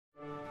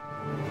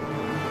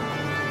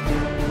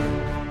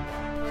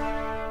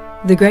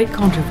The Great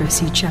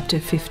Controversy, Chapter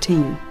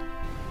 15,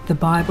 The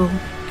Bible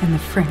and the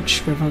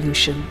French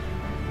Revolution.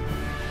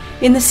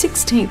 In the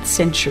 16th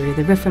century,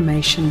 the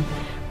Reformation,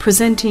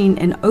 presenting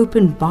an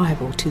open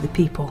Bible to the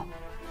people,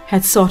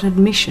 had sought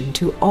admission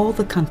to all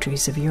the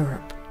countries of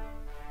Europe.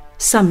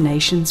 Some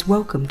nations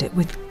welcomed it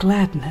with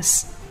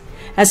gladness,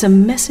 as a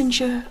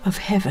messenger of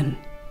heaven.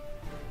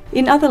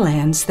 In other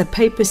lands, the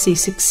papacy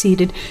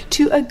succeeded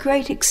to a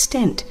great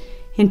extent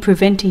in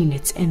preventing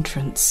its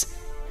entrance,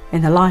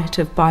 and the light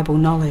of Bible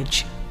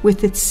knowledge,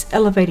 with its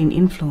elevating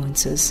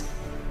influences,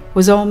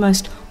 was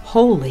almost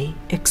wholly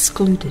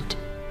excluded.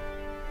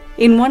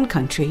 In one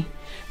country,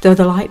 though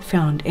the light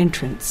found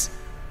entrance,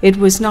 it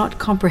was not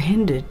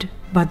comprehended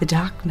by the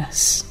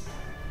darkness.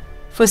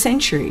 For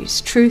centuries,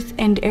 truth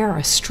and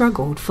error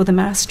struggled for the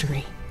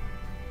mastery.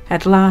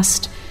 At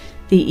last,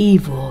 the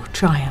evil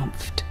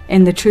triumphed,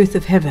 and the truth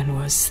of heaven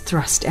was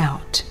thrust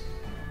out.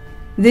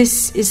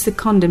 This is the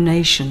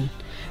condemnation,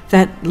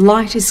 that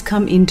light is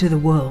come into the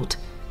world,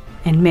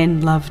 and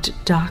men loved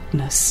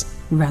darkness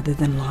rather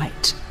than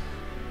light.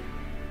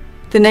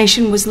 The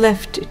nation was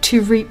left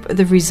to reap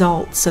the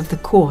results of the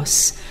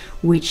course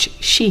which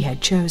she had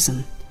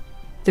chosen.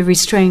 The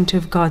restraint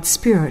of God's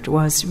Spirit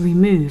was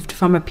removed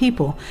from a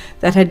people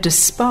that had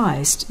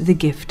despised the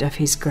gift of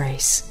His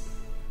grace.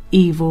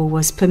 Evil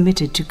was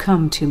permitted to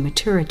come to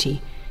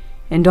maturity,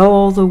 and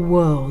all the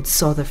world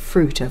saw the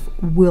fruit of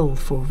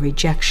willful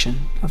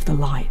rejection of the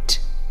light.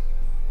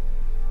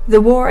 The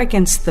war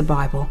against the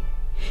Bible,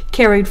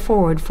 carried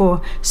forward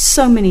for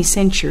so many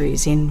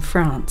centuries in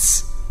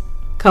France,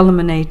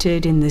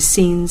 culminated in the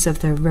scenes of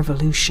the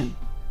Revolution.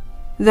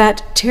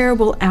 That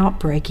terrible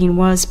outbreaking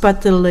was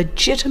but the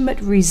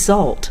legitimate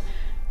result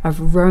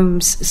of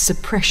Rome's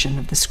suppression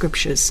of the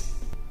Scriptures.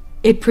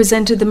 It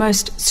presented the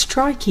most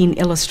striking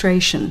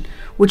illustration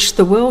which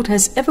the world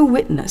has ever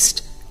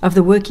witnessed of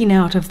the working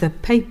out of the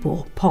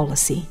papal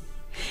policy,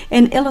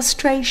 an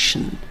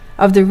illustration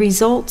of the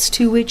results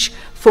to which,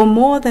 for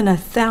more than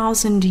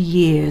 1,000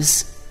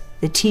 years,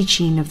 the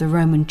teaching of the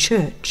Roman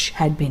Church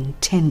had been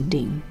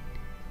tending.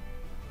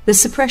 The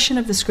suppression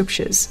of the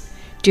Scriptures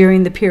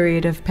during the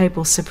period of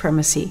papal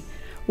supremacy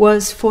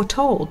was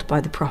foretold by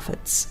the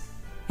prophets,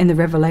 and the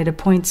Revelator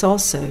points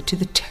also to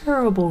the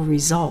terrible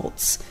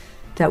results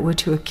that were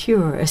to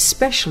occur,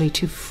 especially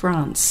to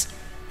France,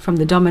 from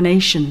the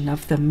domination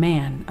of the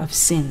man of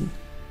sin.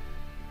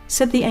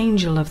 Said the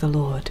angel of the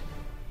Lord,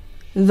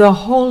 "The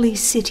holy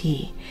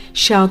city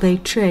shall they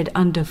tread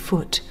under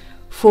foot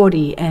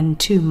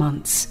 42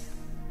 months,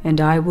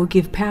 and I will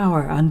give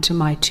power unto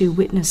my 2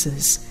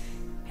 witnesses,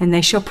 and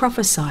they shall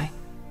prophesy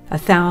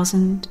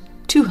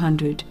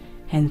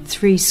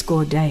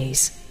 1,260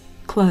 days,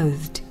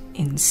 clothed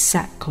in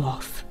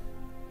sackcloth.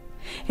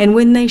 And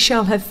when they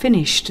shall have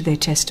finished their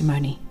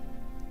testimony,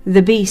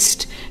 the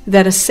beast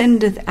that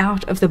ascendeth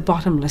out of the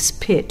bottomless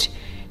pit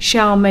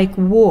shall make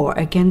war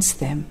against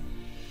them,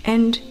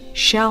 and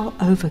shall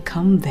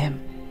overcome them,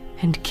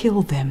 and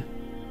kill them.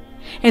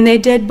 And their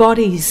dead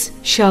bodies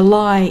shall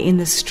lie in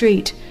the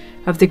street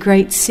of the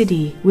great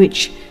city,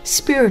 which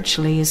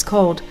spiritually is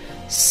called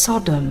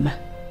Sodom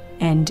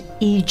and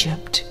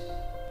Egypt,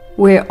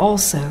 where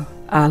also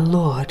our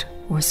Lord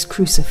was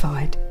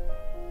crucified.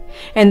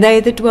 And they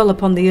that dwell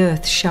upon the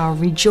earth shall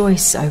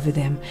rejoice over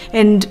them,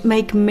 and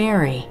make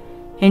merry,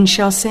 and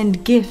shall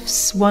send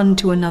gifts one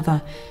to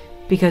another,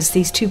 because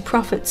these 2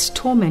 prophets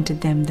tormented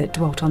them that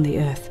dwelt on the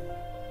earth.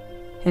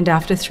 And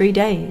after 3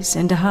 days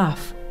and a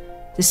half,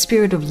 the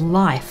Spirit of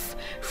life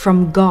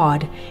from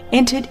God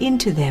entered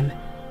into them,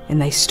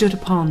 and they stood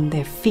upon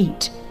their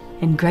feet,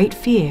 and great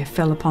fear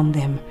fell upon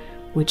them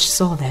which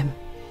saw them."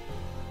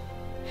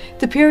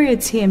 The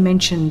periods here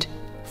mentioned,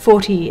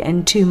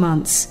 42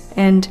 months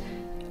and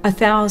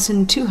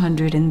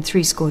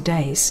 1,260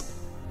 days,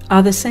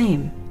 are the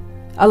same,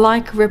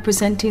 alike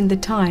representing the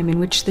time in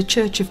which the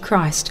Church of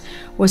Christ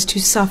was to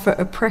suffer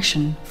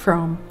oppression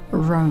from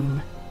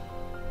Rome.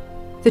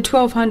 The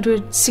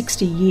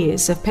 1260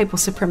 years of papal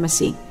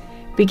supremacy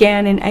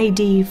began in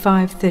AD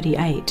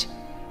 538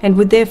 and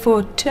would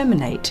therefore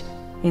terminate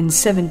in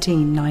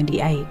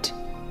 1798.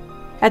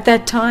 At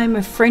that time,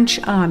 a French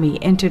army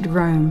entered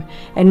Rome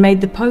and made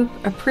the Pope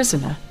a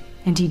prisoner,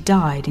 and he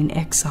died in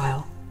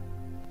exile.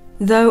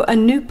 Though a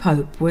new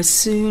pope was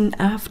soon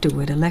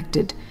afterward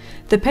elected,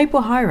 the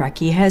papal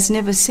hierarchy has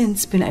never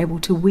since been able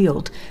to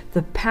wield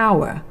the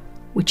power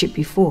which it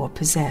before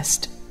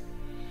possessed.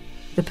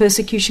 The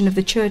persecution of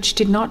the Church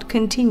did not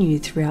continue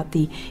throughout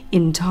the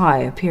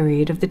entire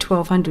period of the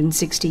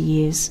 1260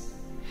 years.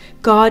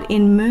 God,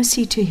 in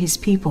mercy to His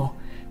people,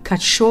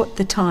 cut short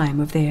the time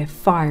of their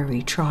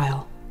fiery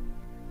trial.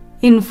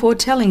 In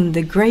foretelling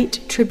the great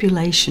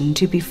tribulation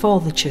to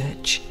befall the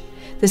Church,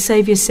 the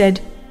Saviour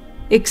said,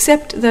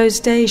 "Except those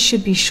days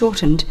should be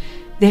shortened,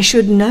 there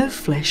should no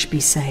flesh be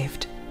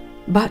saved.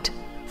 But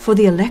for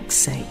the elect's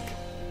sake,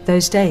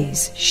 those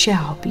days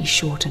shall be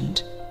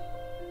shortened."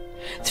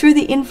 Through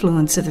the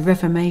influence of the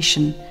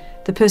Reformation,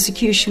 the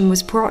persecution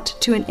was brought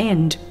to an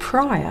end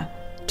prior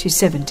to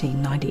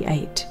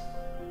 1798.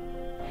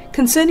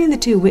 Concerning the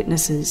two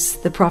witnesses,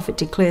 the prophet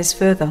declares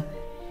further,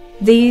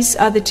 "These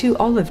are the two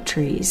olive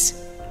trees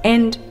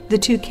and the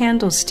two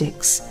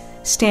candlesticks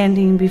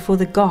standing before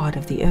the God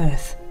of the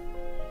earth.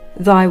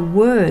 Thy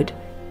word,"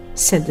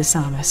 said the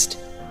psalmist,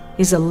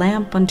 "is a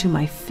lamp unto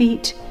my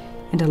feet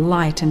and a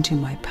light unto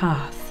my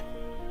path."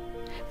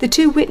 The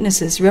two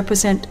witnesses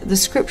represent the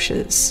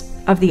scriptures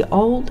of the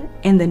Old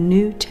and the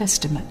New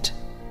Testament.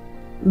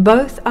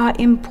 Both are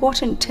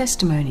important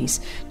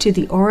testimonies to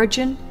the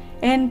origin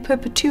and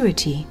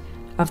perpetuity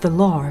of the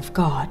law of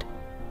God.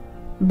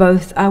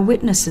 Both are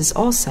witnesses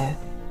also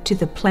to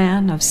the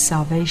plan of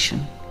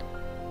salvation.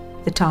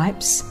 The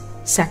types,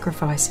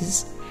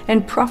 sacrifices,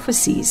 and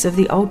prophecies of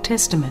the Old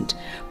Testament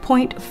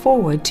point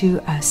forward to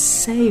a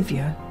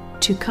Savior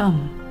to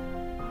come.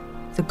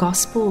 The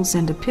Gospels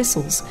and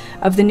epistles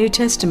of the New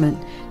Testament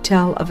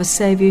tell of a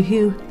Savior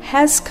who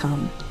has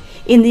come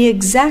in the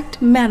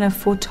exact manner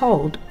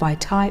foretold by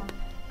type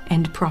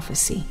and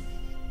prophecy.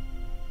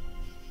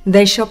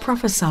 They shall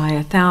prophesy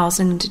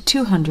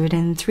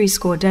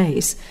 1,260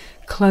 days,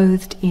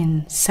 clothed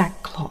in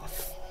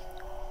sackcloth.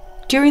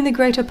 During the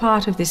greater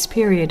part of this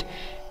period,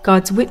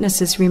 God's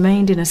witnesses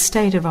remained in a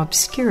state of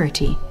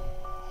obscurity.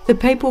 The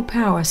papal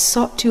power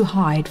sought to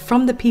hide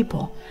from the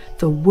people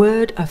the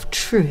word of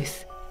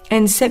truth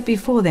and set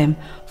before them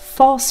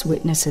false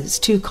witnesses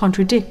to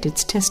contradict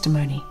its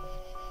testimony.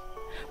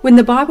 When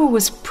the Bible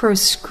was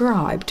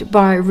proscribed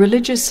by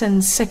religious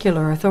and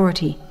secular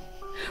authority,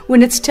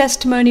 when its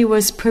testimony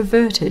was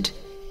perverted,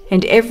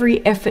 and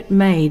every effort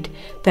made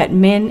that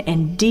men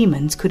and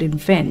demons could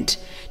invent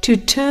to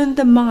turn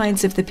the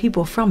minds of the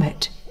people from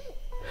it,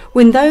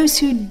 when those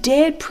who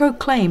dared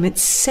proclaim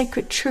its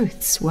sacred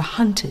truths were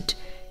hunted,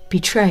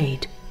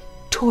 betrayed,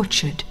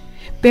 tortured,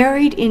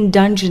 buried in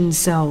dungeon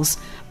cells,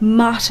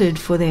 martyred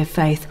for their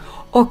faith,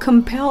 or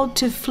compelled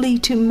to flee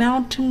to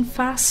mountain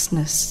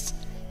fastnesses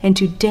and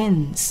to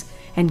dens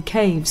and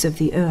caves of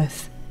the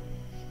earth,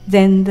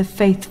 then the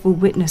faithful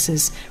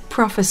witnesses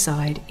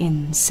prophesied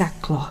in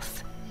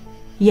sackcloth.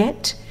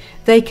 Yet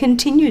they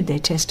continued their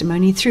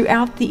testimony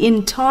throughout the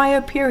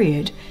entire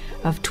period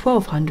of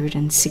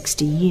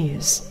 1260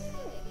 years.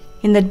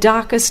 In the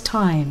darkest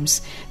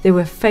times, there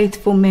were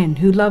faithful men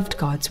who loved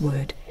God's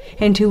word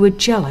and who were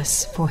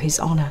jealous for his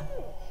honor.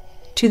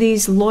 To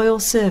these loyal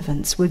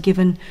servants were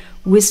given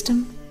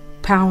wisdom,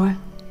 power,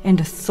 and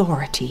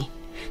authority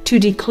to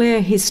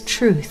declare his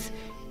truth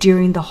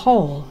during the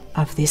whole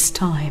of this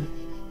time.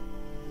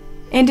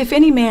 And if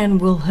any man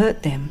will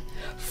hurt them,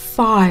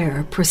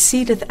 fire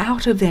proceedeth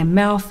out of their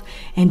mouth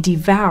and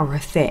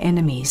devoureth their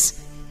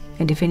enemies.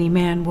 And if any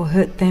man will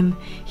hurt them,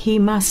 he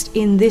must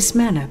in this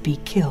manner be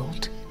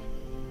killed.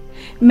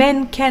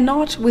 Men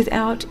cannot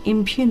without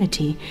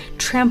impunity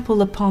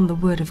trample upon the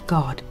word of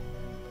God.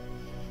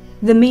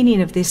 The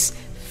meaning of this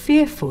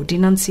fearful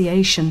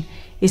denunciation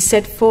is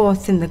set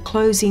forth in the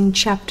closing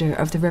chapter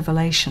of the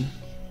Revelation.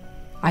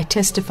 I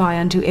testify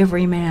unto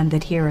every man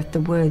that heareth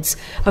the words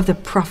of the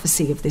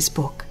prophecy of this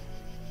book.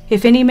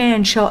 If any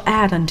man shall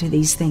add unto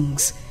these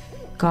things,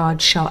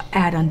 God shall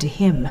add unto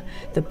him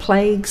the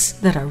plagues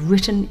that are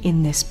written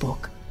in this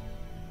book.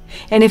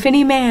 And if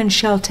any man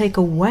shall take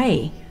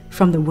away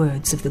from the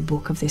words of the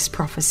book of this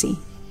prophecy,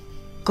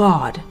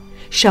 God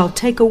shall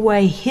take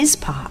away his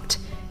part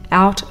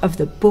out of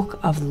the book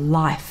of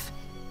life,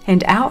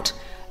 and out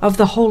of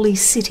the holy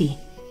city,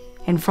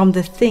 and from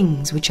the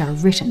things which are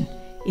written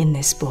in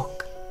this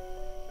book.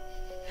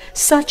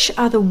 Such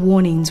are the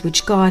warnings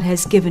which God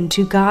has given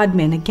to guard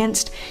men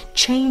against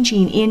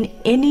changing in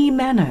any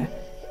manner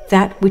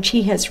that which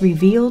he has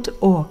revealed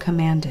or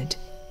commanded.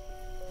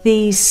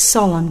 These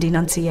solemn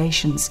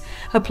denunciations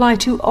apply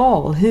to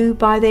all who,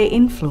 by their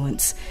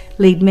influence,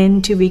 lead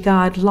men to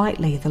regard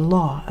lightly the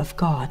law of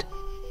God.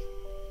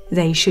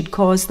 They should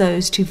cause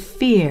those to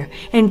fear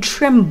and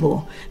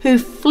tremble who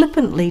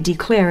flippantly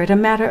declare it a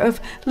matter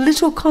of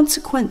little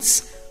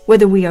consequence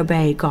whether we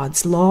obey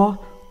God's law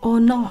or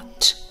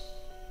not.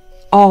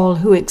 All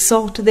who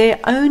exalt their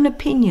own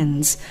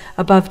opinions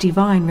above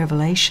divine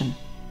revelation.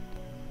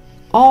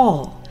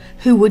 All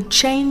who would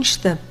change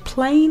the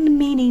plain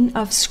meaning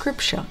of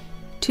Scripture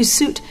to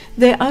suit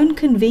their own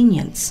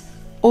convenience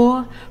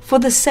or for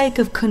the sake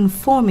of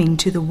conforming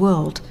to the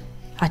world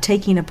are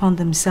taking upon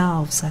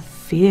themselves a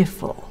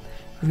fearful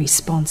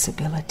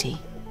responsibility.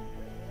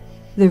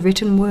 The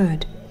written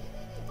word,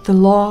 the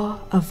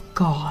law of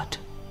God,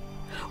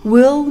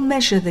 will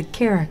measure the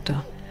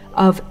character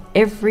of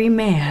every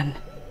man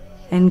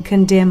and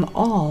condemn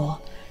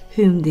all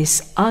whom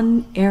this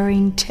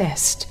unerring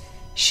test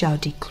shall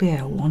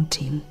declare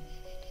wanting.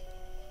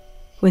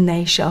 When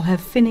they shall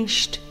have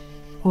finished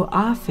or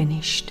are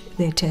finished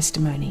their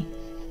testimony.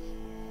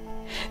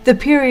 The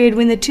period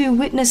when the two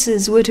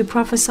witnesses were to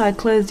prophesy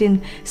clothed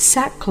in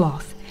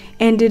sackcloth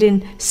ended in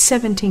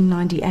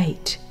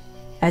 1798.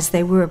 As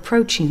they were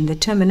approaching the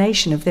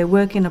termination of their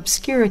work in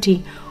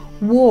obscurity,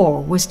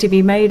 war was to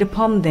be made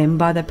upon them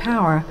by the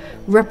power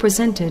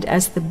represented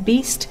as the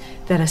beast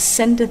that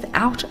ascendeth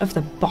out of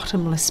the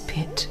bottomless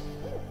pit.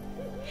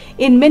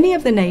 In many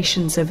of the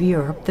nations of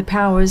Europe, the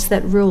powers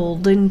that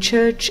ruled in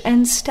church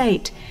and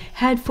state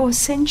had for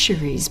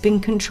centuries been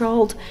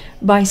controlled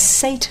by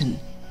Satan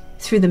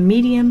through the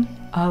medium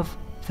of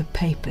the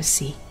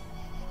papacy.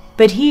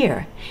 But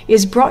here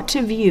is brought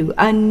to view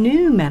a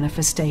new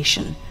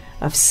manifestation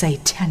of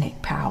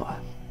satanic power.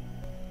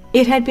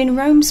 It had been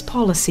Rome's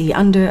policy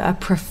under a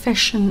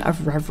profession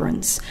of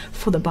reverence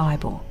for the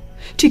Bible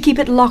to keep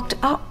it locked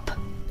up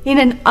in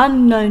an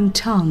unknown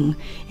tongue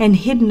and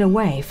hidden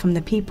away from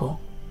the people.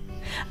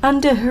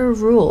 Under her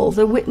rule,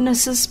 the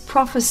witnesses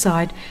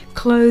prophesied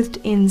clothed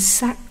in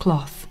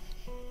sackcloth.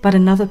 But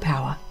another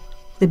power,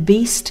 the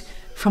beast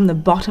from the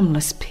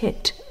bottomless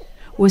pit,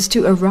 was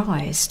to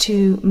arise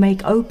to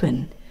make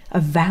open a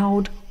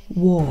vowed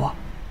war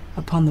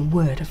upon the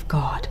word of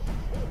God.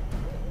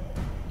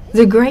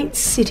 The great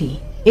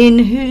city in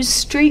whose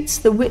streets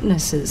the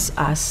witnesses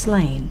are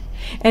slain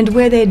and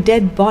where their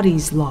dead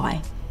bodies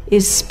lie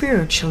is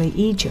spiritually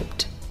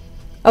Egypt.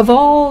 Of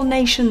all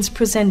nations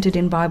presented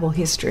in Bible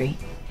history,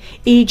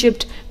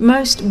 Egypt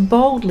most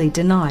boldly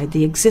denied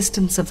the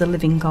existence of the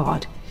living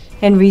God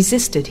and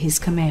resisted his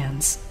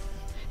commands.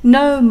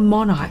 No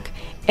monarch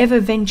ever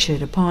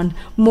ventured upon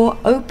more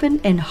open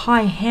and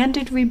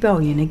high-handed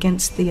rebellion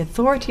against the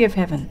authority of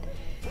heaven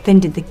than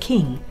did the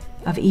king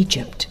of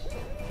Egypt.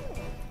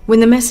 When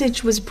the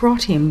message was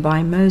brought him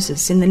by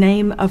Moses in the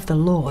name of the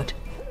Lord,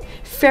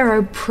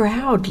 Pharaoh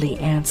proudly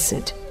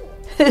answered,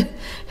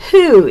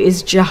 "Who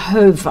is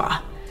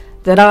Jehovah,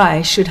 that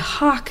I should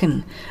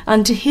hearken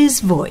unto his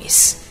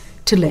voice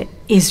to let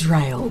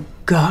Israel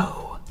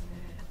go?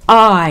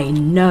 I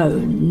know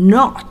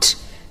not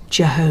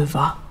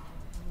Jehovah,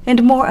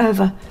 and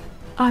moreover,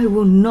 I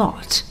will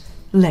not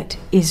let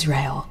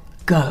Israel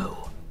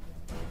go."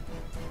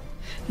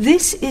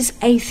 This is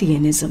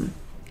atheism,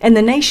 and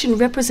the nation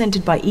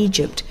represented by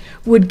Egypt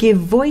would give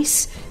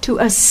voice to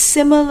a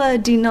similar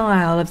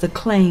denial of the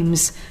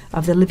claims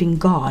of the living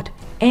God,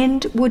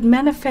 and would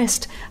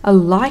manifest a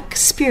like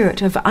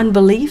spirit of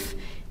unbelief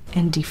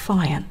and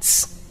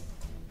defiance.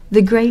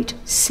 The great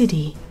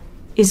city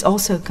is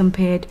also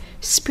compared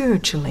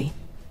spiritually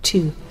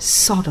to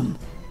Sodom.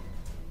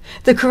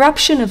 The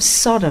corruption of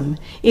Sodom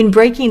in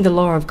breaking the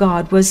law of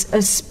God was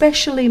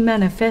especially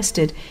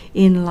manifested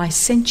in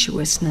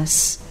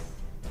licentiousness,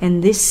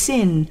 and this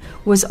sin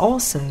was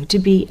also to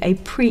be a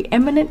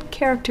preeminent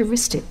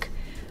characteristic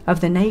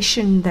of the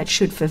nation that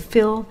should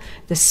fulfill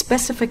the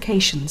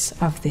specifications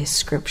of this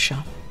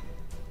scripture.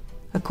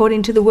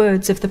 According to the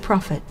words of the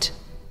prophet,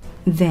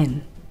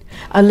 then,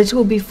 a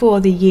little before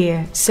the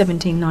year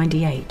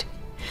 1798,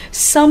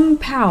 some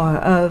power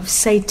of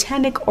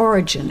satanic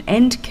origin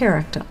and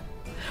character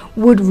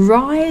would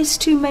rise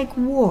to make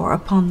war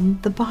upon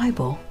the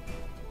Bible.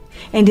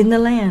 And in the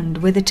land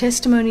where the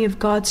testimony of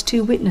God's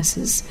two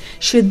witnesses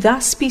should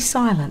thus be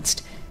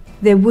silenced,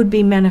 there would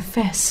be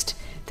manifest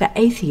the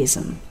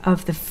atheism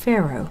of the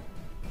Pharaoh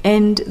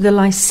and the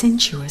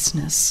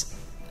licentiousness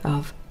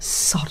of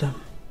Sodom.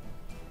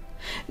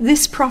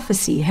 This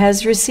prophecy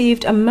has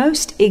received a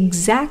most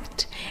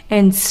exact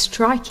and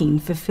striking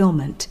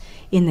fulfillment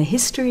in the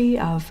history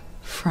of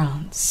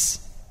France.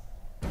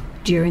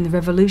 During the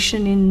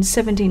Revolution in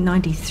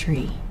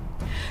 1793,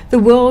 the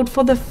world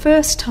for the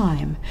first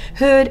time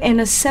heard an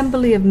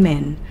assembly of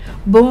men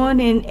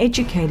born and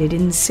educated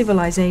in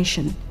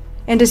civilization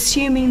and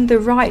assuming the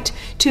right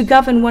to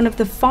govern one of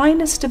the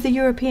finest of the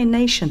European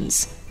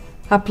nations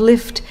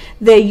uplift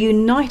their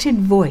united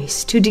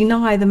voice to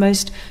deny the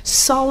most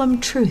solemn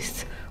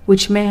truth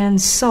which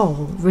man's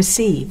soul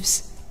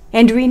receives,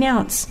 and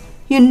renounce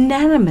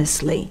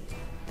unanimously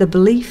the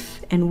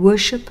belief and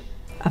worship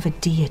of a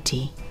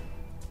deity.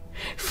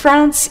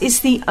 France is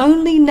the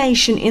only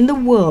nation in the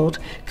world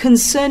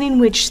concerning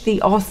which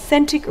the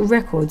authentic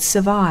record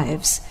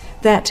survives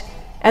that,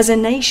 as a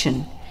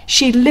nation,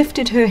 she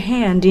lifted her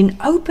hand in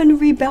open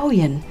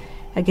rebellion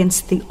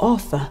against the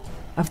author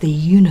of the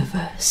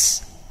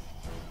universe.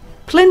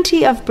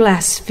 Plenty of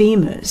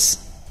blasphemers,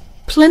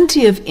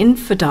 plenty of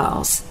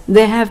infidels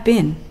there have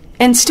been,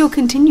 and still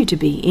continue to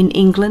be, in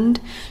England,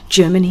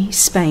 Germany,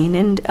 Spain,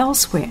 and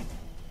elsewhere.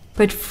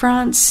 But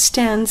France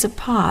stands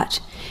apart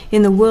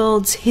in the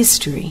world's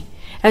history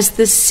as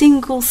the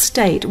single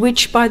state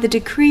which, by the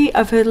decree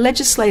of her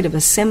legislative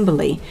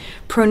assembly,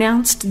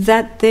 pronounced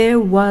that there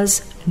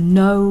was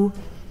no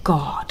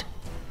God,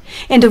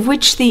 and of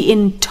which the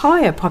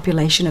entire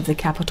population of the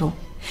capital,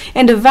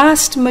 and a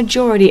vast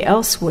majority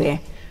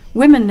elsewhere,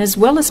 women as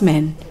well as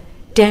men,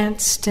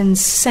 danced and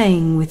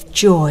sang with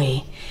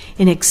joy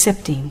in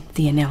accepting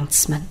the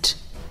announcement.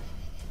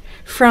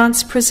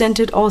 France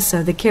presented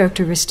also the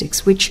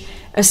characteristics which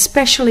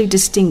especially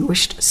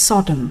distinguished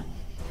Sodom.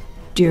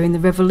 During the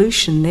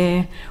Revolution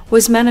there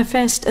was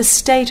manifest a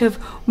state of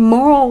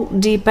moral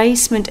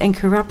debasement and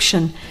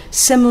corruption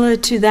similar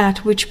to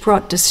that which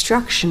brought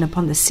destruction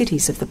upon the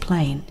cities of the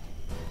plain.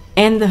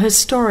 And the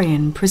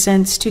historian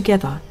presents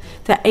together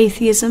the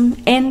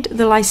atheism and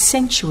the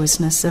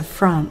licentiousness of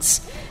France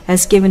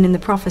as given in the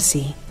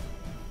prophecy.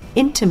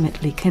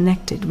 Intimately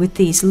connected with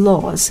these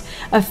laws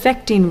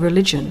affecting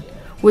religion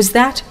was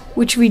that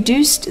which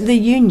reduced the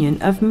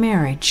union of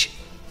marriage,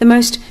 the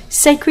most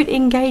sacred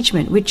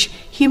engagement which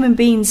human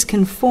beings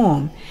can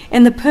form,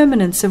 and the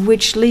permanence of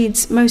which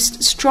leads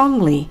most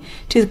strongly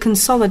to the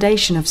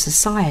consolidation of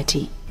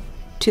society,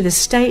 to the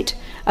state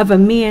of a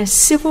mere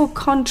civil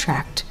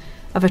contract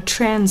of a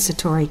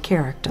transitory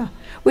character,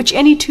 which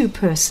any two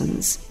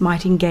persons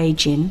might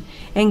engage in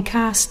and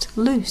cast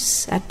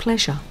loose at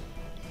pleasure.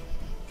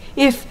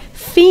 If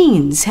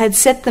fiends had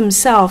set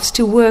themselves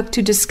to work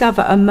to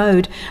discover a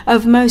mode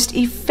of most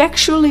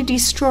effectually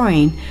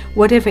destroying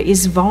whatever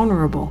is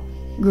vulnerable,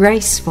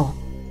 graceful,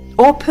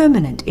 or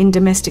permanent in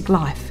domestic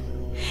life,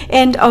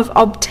 and of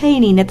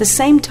obtaining at the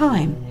same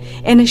time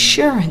an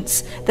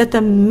assurance that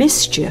the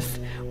mischief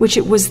which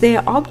it was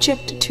their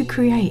object to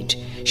create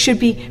should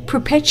be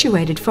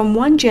perpetuated from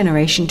one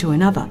generation to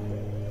another,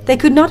 they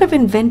could not have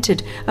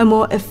invented a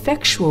more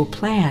effectual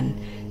plan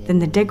than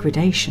the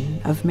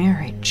degradation of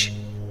marriage.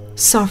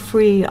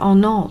 Sophie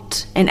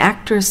Arnault, an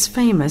actress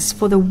famous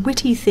for the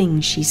witty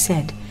things she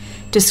said,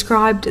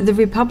 described the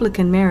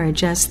republican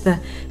marriage as the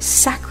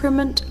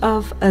sacrament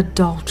of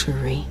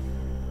adultery.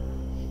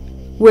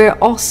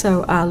 Where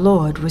also our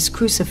Lord was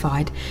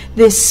crucified,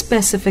 this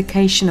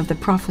specification of the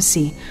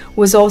prophecy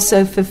was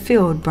also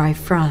fulfilled by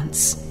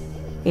France.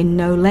 In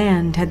no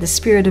land had the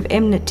spirit of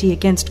enmity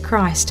against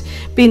Christ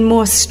been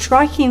more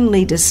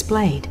strikingly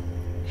displayed.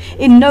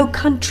 In no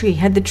country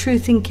had the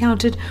truth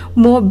encountered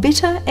more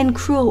bitter and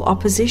cruel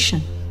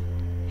opposition.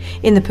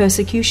 In the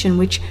persecution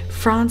which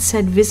France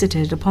had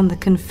visited upon the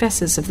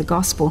confessors of the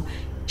gospel,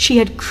 she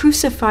had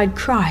crucified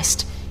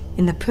Christ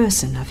in the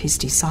person of his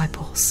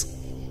disciples.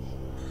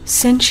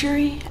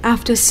 Century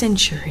after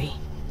century,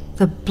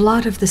 the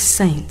blood of the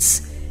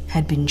saints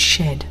had been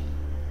shed,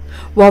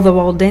 while the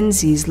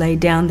Waldenses laid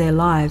down their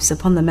lives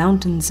upon the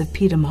mountains of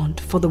Piedmont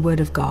for the word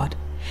of God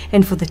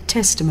and for the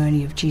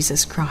testimony of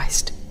Jesus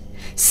Christ.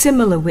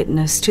 Similar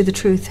witness to the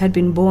truth had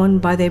been borne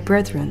by their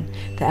brethren,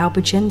 the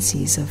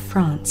Albigenses of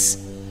France.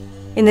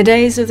 In the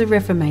days of the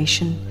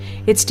Reformation,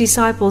 its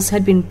disciples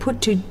had been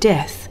put to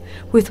death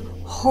with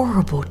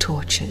horrible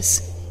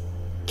tortures.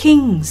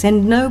 Kings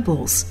and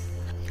nobles,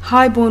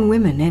 high-born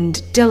women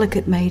and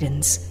delicate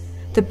maidens,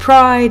 the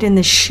pride and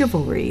the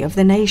chivalry of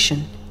the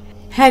nation,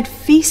 had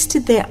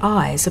feasted their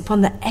eyes upon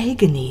the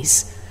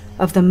agonies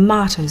of the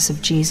martyrs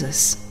of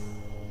Jesus.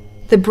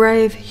 The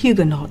brave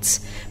Huguenots,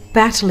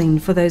 battling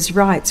for those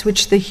rights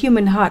which the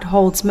human heart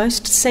holds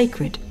most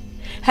sacred,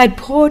 had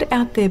poured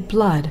out their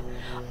blood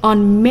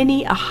on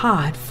many a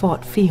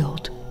hard-fought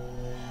field.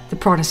 The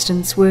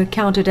Protestants were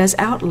counted as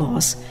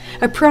outlaws.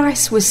 A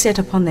price was set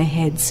upon their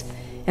heads,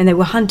 and they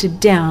were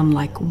hunted down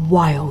like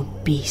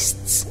wild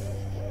beasts.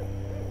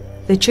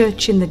 The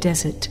church in the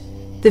desert,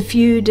 the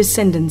few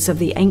descendants of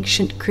the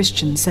ancient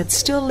Christians that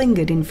still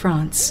lingered in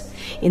France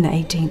in the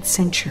 18th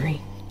century,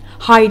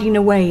 hiding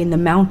away in the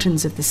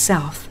mountains of the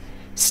south,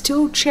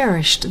 still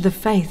cherished the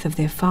faith of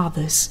their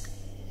fathers.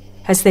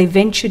 As they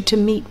ventured to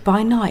meet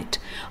by night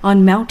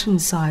on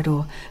mountainside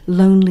or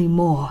lonely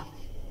moor,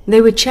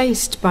 they were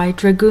chased by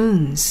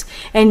dragoons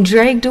and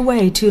dragged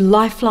away to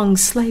lifelong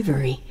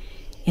slavery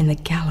in the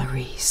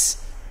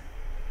galleries.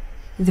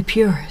 The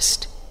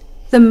purest,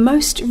 the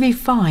most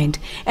refined,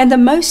 and the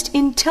most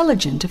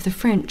intelligent of the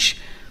French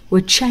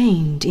were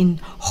chained in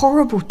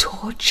horrible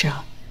torture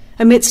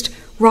amidst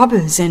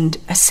robbers and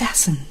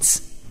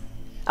assassins.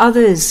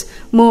 Others,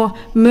 more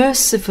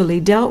mercifully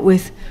dealt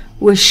with,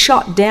 were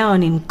shot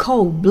down in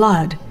cold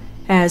blood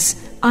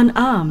as,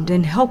 unarmed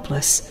and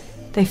helpless,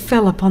 they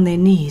fell upon their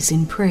knees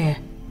in prayer.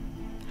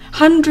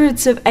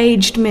 Hundreds of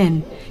aged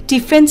men,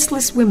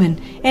 defenseless women,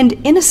 and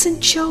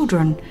innocent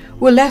children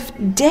were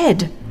left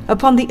dead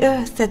upon the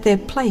earth at their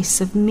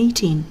place of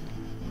meeting.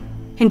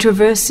 In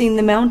traversing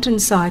the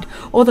mountainside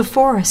or the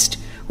forest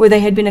where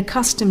they had been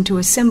accustomed to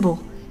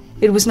assemble,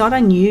 it was not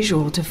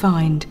unusual to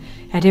find,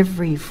 at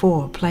every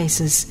 4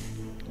 places,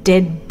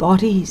 dead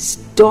bodies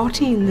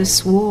dotting the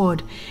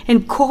sward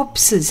and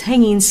corpses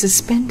hanging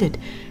suspended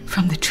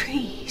from the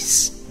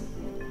trees.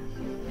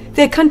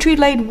 Their country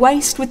laid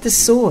waste with the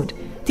sword,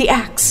 the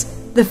axe,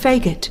 the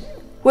faggot,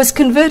 was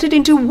converted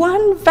into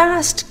one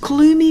vast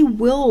gloomy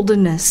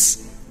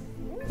wilderness.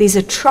 These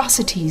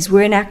atrocities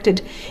were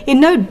enacted in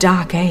no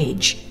dark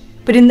age,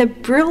 but in the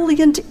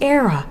brilliant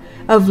era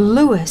of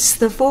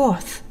Louis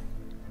IV.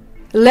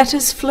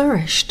 Letters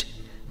flourished.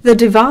 The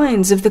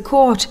divines of the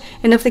court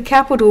and of the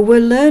capital were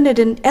learned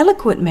and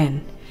eloquent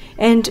men,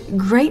 and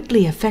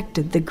greatly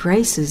affected the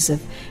graces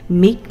of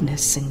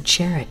meekness and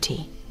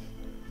charity.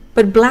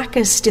 But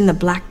blackest in the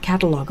black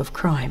catalogue of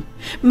crime,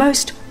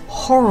 most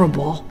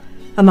horrible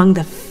among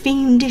the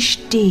fiendish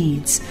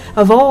deeds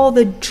of all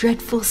the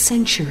dreadful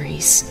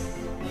centuries,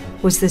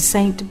 was the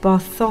St.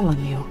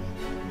 Bartholomew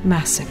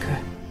massacre.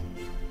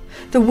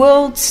 The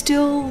world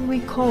still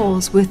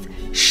recalls with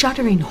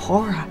shuddering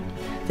horror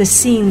the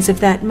scenes of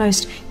that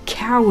most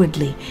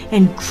cowardly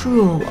and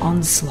cruel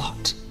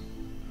onslaught.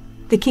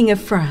 The King of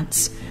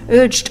France,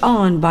 urged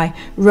on by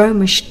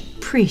Romish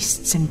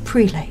priests and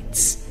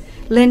prelates,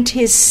 lent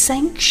his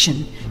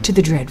sanction to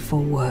the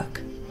dreadful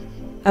work.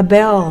 A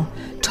bell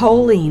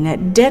tolling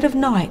at dead of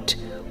night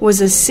was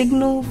a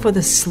signal for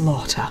the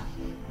slaughter.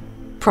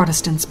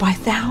 Protestants by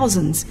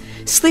thousands,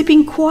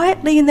 sleeping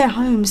quietly in their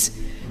homes,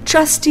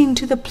 trusting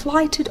to the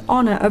plighted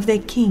honor of their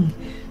king,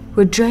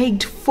 were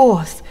dragged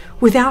forth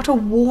without a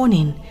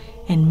warning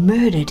and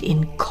murdered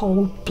in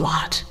cold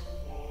blood.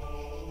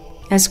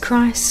 As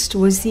Christ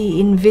was the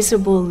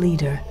invisible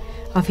leader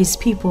of his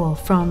people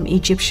from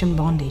Egyptian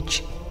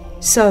bondage,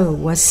 so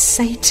was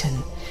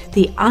Satan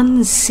the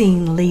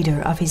unseen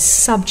leader of his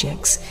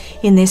subjects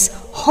in this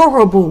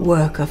horrible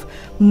work of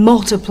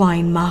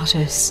multiplying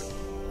martyrs.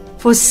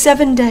 For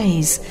 7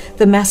 days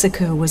the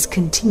massacre was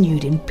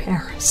continued in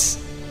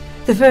Paris,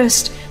 the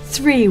first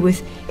 3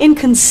 with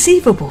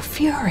inconceivable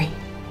fury,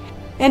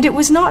 and it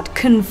was not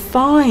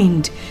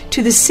confined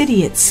to the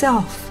city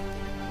itself,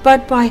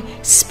 but by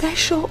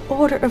special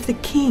order of the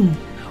king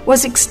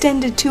was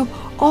extended to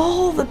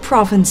all the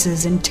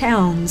provinces and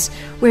towns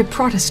where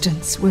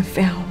Protestants were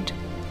found.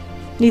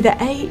 Neither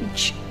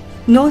age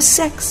nor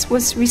sex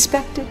was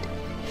respected.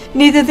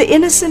 Neither the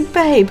innocent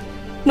babe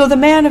nor the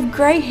man of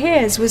grey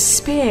hairs was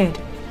spared.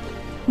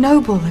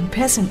 Noble and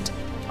peasant,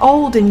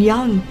 old and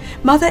young,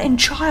 mother and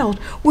child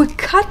were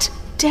cut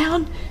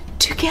down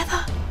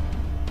together.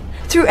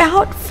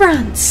 Throughout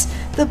France,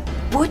 the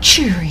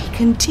butchery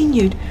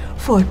continued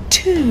for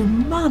 2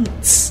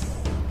 months.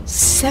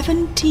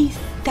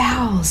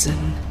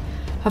 70,000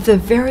 of the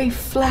very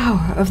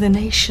flower of the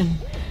nation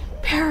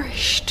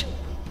perished.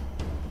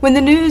 When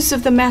the news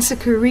of the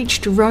massacre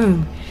reached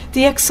Rome,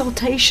 the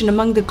exultation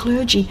among the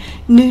clergy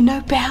knew no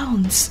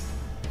bounds.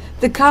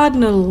 The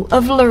Cardinal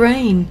of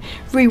Lorraine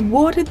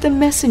rewarded the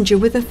messenger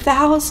with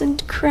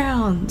 1,000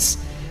 crowns.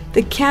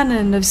 The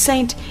canon of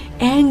St.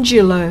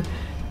 Angelo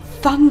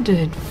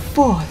thundered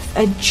forth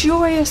a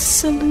joyous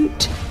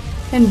salute,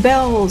 and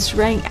bells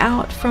rang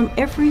out from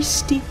every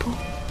steeple.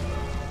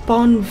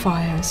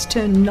 Bonfires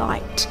turned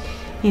night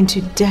into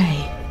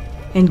day,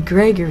 and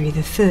Gregory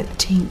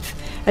XIII,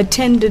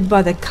 attended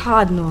by the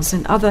cardinals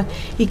and other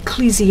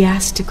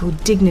ecclesiastical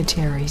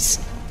dignitaries,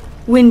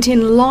 went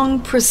in long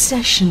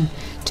procession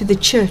to the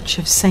church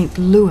of St.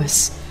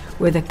 Louis,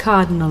 where the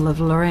Cardinal of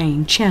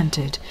Lorraine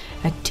chanted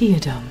a Te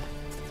Deum.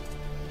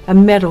 A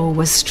medal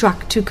was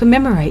struck to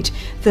commemorate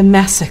the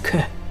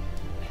massacre,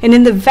 and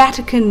in the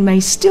Vatican may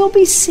still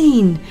be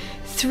seen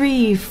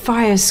 3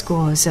 fire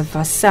scores of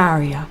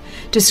Vassaria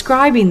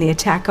describing the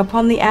attack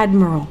upon the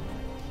admiral,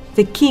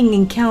 the king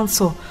and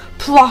council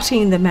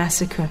plotting the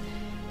massacre,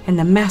 and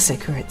the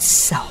massacre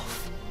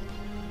itself.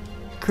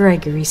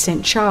 Gregory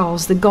sent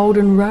Charles the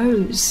Golden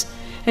Rose,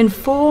 and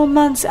 4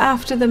 months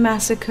after the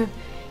massacre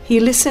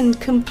he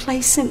listened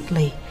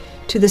complacently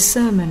to the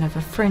sermon of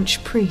a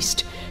French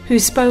priest who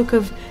spoke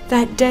of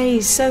that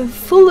day so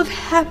full of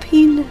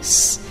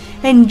happiness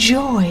and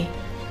joy,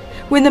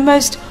 when the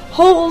most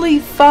Holy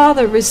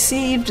Father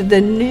received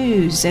the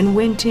news and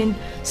went in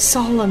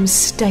solemn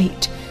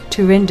state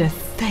to render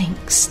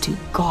thanks to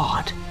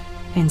God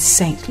and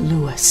St.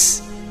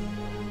 Louis.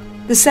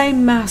 The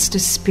same master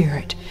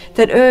spirit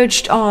that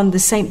urged on the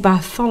St.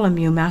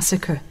 Bartholomew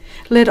massacre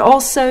led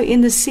also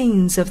in the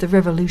scenes of the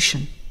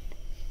Revolution.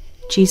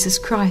 Jesus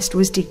Christ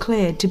was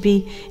declared to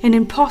be an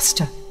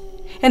impostor,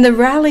 and the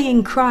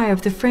rallying cry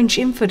of the French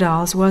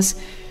infidels was,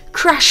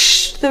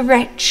 "Crush the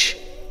wretch,"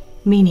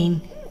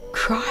 meaning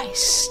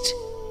Christ.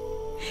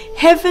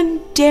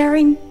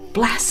 Heaven-daring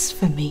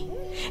blasphemy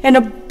and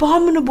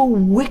abominable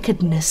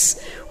wickedness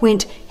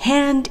went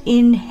hand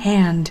in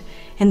hand,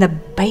 and the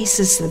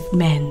basest of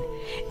men,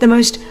 the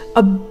most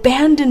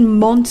abandoned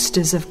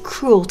monsters of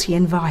cruelty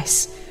and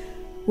vice,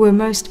 were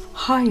most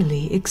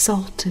highly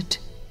exalted.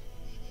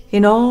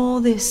 In all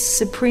this,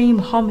 supreme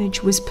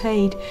homage was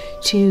paid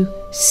to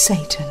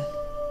Satan,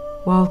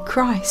 while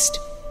Christ,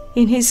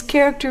 in his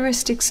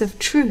characteristics of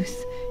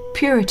truth,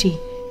 purity,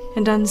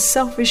 and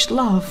unselfish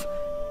love,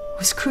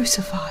 was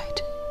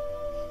crucified.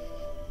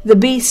 The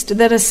beast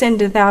that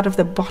ascendeth out of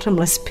the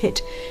bottomless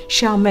pit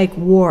shall make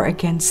war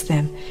against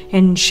them,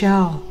 and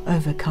shall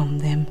overcome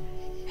them,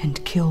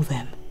 and kill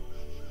them.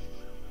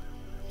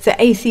 The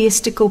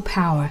atheistical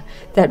power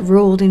that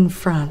ruled in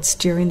France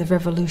during the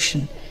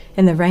Revolution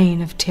and the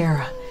Reign of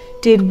Terror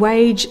did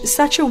wage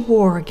such a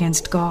war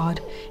against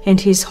God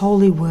and his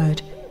holy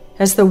word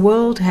as the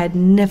world had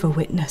never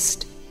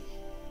witnessed.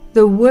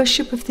 The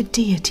worship of the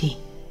deity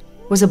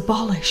was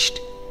abolished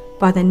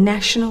by the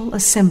National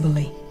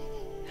Assembly.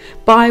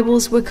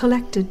 Bibles were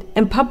collected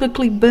and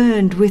publicly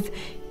burned with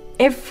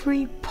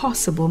every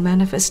possible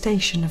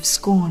manifestation of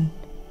scorn.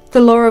 The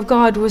law of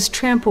God was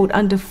trampled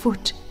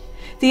underfoot.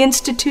 The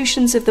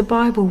institutions of the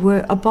Bible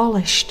were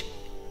abolished.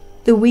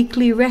 The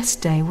weekly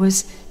rest day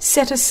was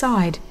set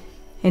aside,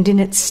 and in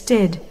its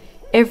stead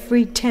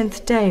every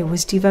 10th day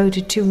was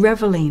devoted to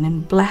reveling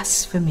and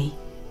blasphemy.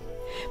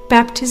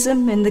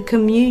 Baptism and the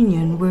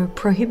communion were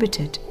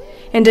prohibited,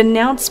 and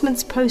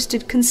announcements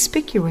posted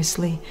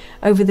conspicuously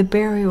over the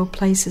burial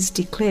places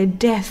declared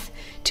death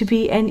to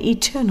be an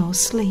eternal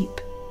sleep.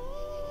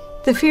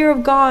 The fear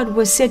of God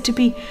was said to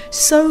be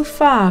so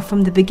far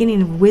from the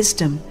beginning of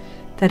wisdom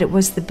that it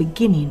was the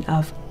beginning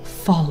of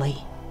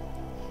folly.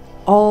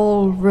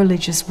 all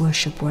religious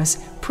worship was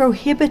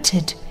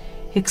prohibited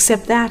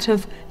except that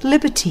of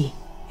liberty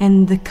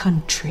and the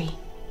country.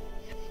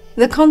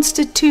 The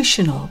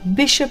constitutional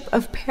Bishop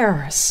of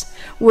Paris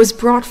was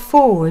brought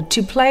forward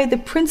to play the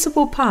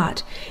principal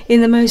part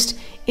in the most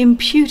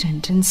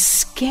impudent and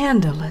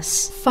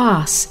scandalous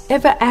farce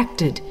ever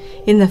acted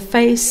in the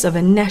face of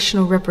a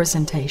national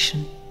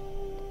representation.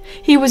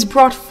 He was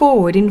brought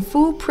forward in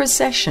full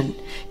procession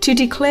to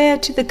declare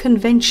to the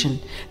convention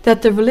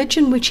that the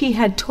religion which he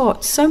had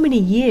taught so many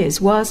years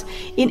was,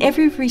 in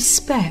every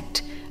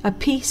respect, a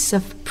piece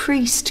of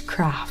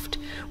priestcraft,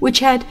 which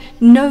had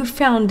no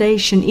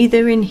foundation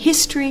either in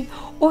history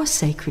or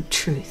sacred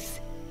truth.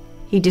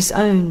 He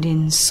disowned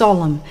in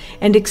solemn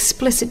and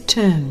explicit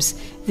terms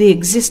the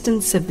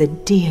existence of the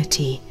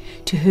deity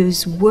to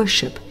whose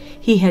worship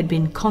he had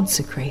been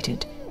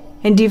consecrated,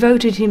 and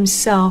devoted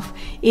himself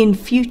in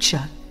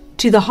future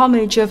to the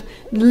homage of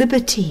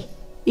liberty,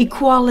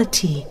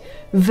 equality,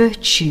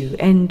 virtue,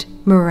 and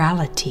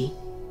morality.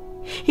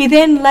 He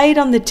then laid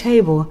on the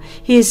table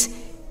his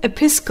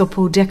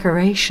episcopal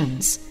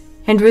decorations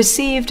and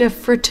received a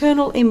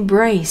fraternal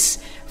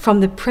embrace from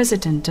the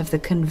president of the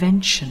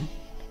convention.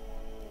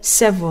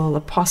 Several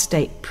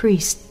apostate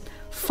priests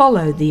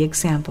followed the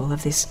example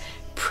of this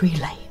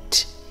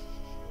prelate.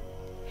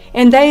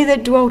 And they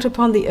that dwelt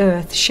upon the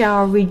earth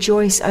shall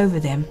rejoice over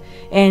them,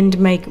 and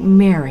make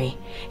merry,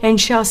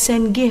 and shall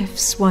send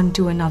gifts one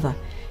to another,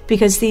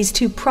 because these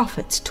two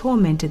prophets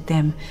tormented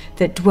them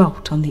that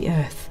dwelt on the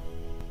earth.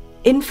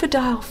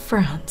 Infidel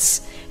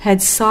France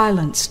had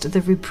silenced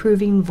the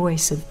reproving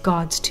voice of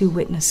God's two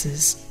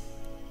witnesses.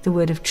 The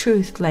word of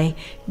truth lay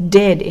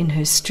dead in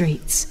her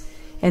streets,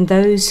 and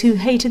those who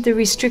hated the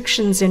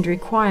restrictions and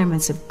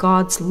requirements of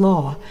God's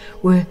law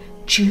were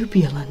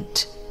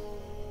jubilant.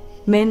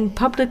 Men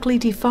publicly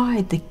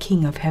defied the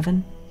King of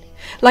Heaven.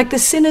 Like the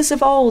sinners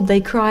of old,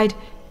 they cried,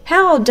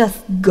 "How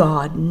doth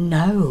God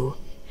know?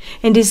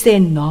 And is there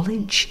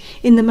knowledge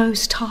in the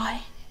Most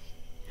High?"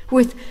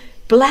 With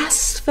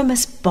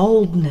blasphemous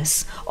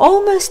boldness,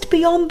 almost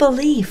beyond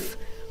belief,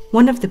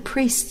 one of the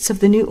priests of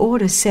the new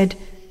order said,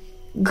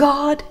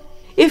 "God,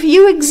 if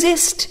you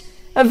exist,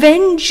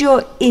 avenge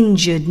your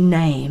injured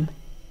name.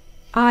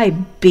 I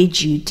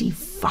bid you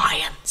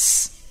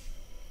defiance.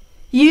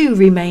 You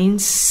remain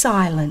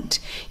silent.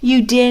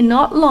 You dare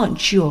not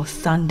launch your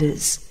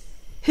thunders.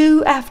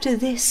 Who after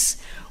this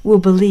will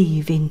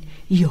believe in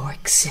your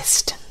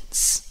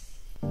existence?"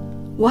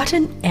 What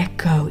an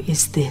echo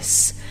is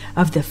this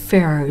of the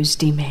Pharaoh's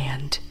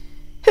demand.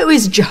 "Who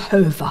is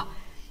Jehovah,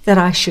 that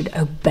I should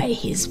obey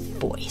his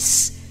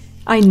voice?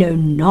 I know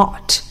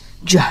not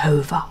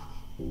Jehovah."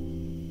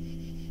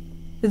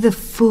 The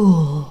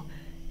fool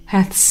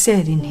hath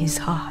said in his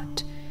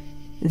heart,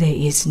 "There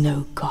is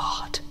no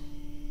God."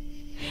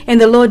 And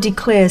the Lord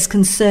declares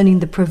concerning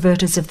the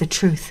perverters of the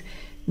truth,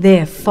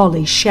 "Their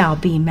folly shall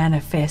be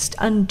manifest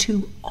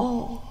unto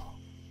all."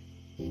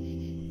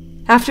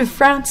 After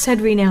France had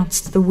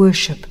renounced the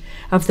worship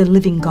of the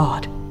living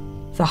God,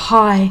 the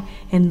high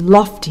and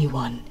lofty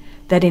one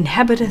that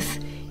inhabiteth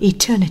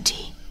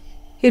eternity,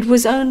 it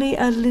was only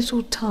a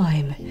little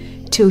time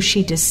till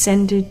she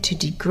descended to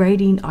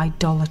degrading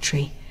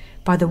idolatry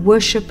by the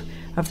worship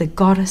of the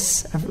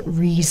goddess of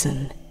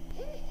reason,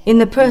 in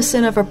the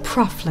person of a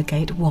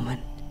profligate woman.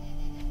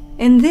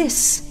 And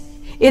this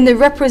in the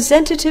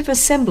representative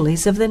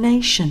assemblies of the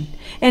nation,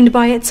 and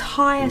by its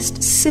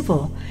highest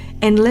civil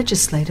and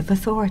legislative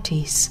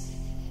authorities.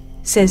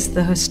 Says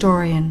the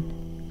historian,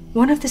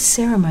 one of the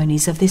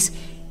ceremonies of this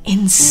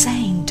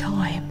insane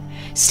time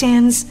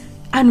stands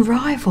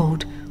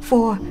unrivaled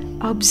for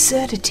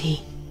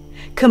absurdity,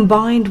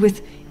 combined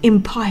with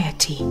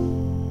impiety.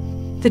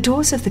 The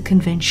doors of the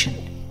convention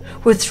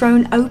were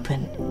thrown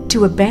open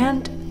to a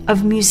band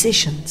of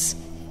musicians,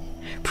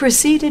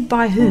 preceded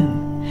by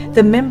whom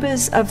the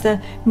members of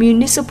the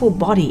municipal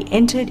body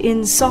entered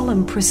in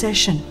solemn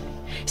procession,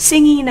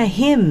 singing a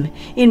hymn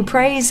in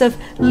praise of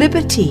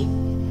liberty,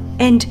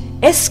 and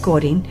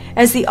escorting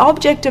as the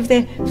object of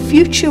their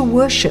future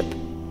worship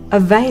a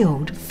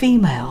veiled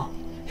female,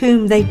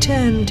 whom they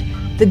termed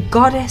the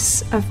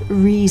goddess of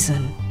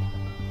reason.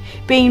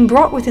 Being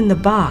brought within the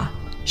bar,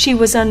 she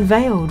was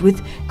unveiled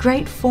with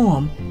great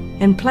form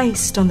and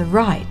placed on the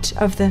right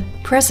of the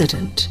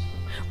president,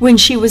 when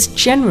she was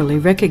generally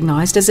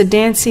recognized as a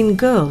dancing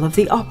girl of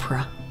the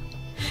opera.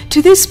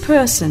 To this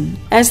person,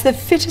 as the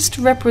fittest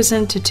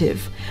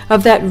representative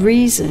of that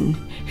reason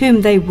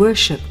whom they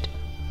worshipped,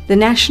 the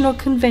National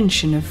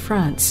Convention of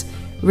France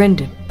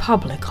rendered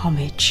public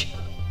homage.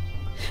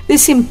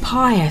 This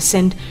impious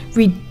and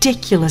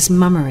ridiculous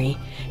mummery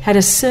had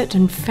a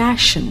certain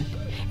fashion,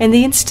 and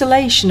the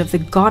installation of the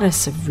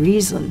goddess of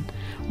reason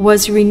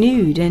was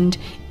renewed and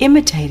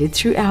imitated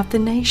throughout the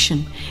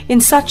nation, in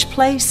such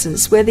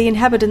places where the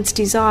inhabitants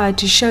desired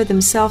to show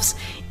themselves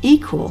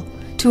equal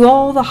to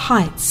all the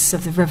heights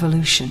of the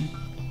revolution.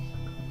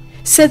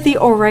 Said the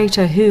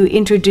orator who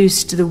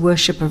introduced the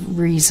worship of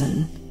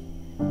reason,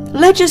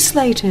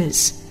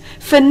 "Legislators,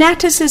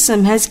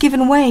 fanaticism has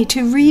given way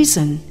to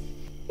reason.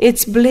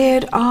 Its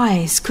bleared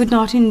eyes could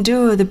not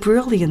endure the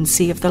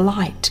brilliancy of the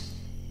light.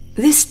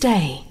 This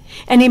day,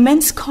 an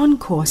immense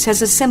concourse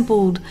has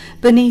assembled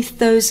beneath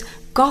those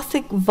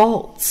Gothic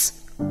vaults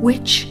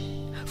which,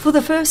 for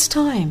the first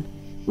time,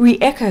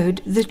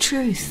 re-echoed the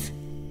truth.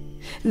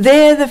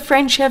 There the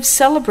French have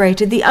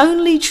celebrated the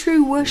only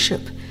true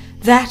worship,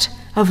 that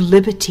of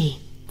liberty,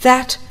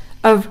 that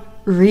of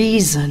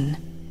reason.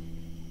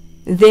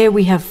 There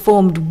we have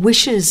formed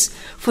wishes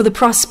for the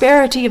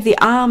prosperity of the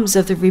arms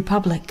of the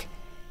Republic.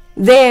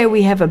 There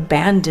we have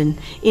abandoned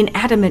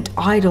inanimate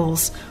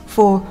idols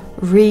for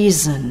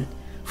reason,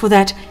 for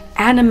that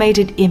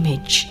animated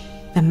image,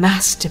 the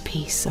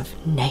masterpiece of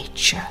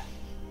nature.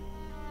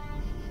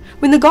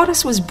 When the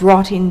goddess was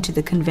brought into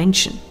the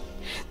convention,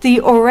 the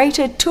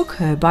orator took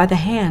her by the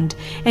hand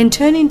and,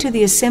 turning to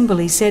the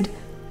assembly, said,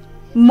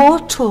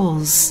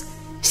 "Mortals,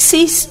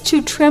 cease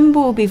to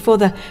tremble before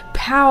the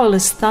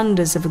powerless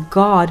thunders of a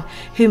God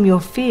whom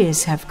your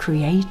fears have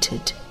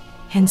created.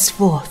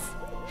 Henceforth,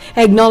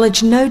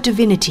 acknowledge no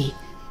divinity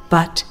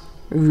but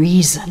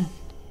reason.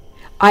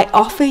 I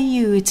offer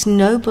you its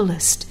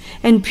noblest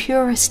and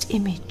purest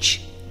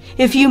image.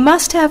 If you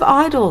must have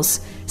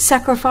idols,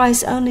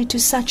 sacrifice only to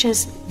such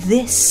as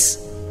this.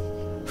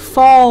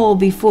 Fall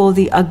before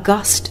the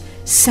august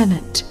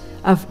Senate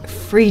of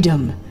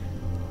freedom,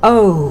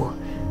 O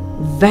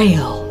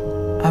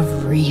veil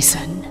of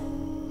reason."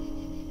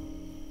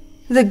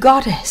 The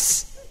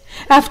goddess,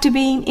 after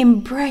being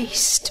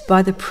embraced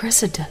by the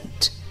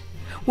president,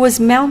 was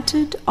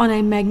mounted on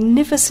a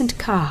magnificent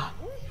car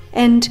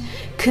and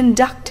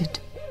conducted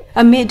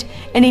amid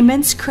an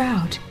immense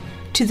crowd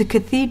to the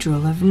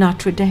Cathedral of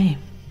Notre Dame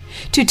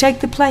to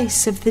take the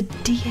place of the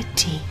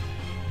deity.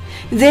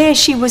 There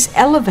she was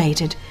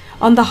elevated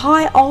on the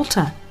high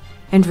altar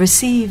and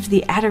received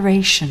the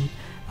adoration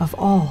of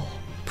all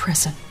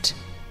present.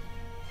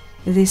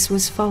 This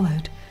was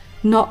followed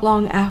not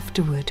long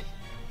afterward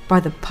by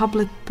the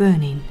public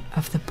burning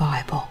of the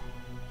Bible.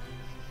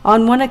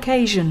 On one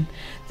occasion,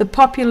 the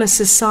popular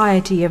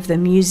society of the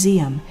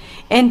museum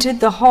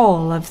entered the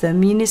hall of the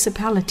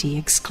municipality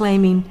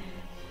exclaiming,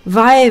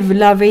 "Vive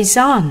la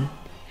raison!"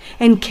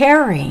 and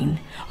carrying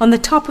on the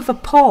top of a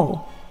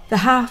pole the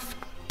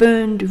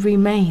half-burned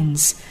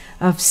remains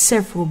of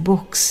several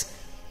books,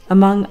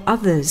 among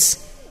others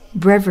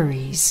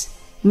breviaries,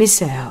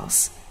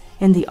 missals,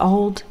 and the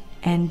Old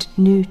and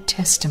New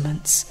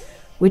Testaments,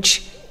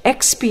 which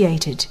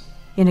expiated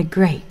in a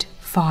great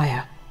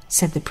fire,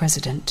 said the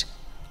president,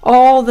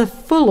 all the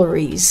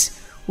fooleries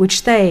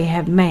which they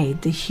have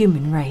made the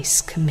human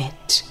race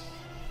commit.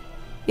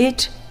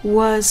 It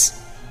was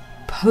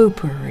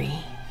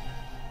popery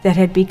that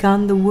had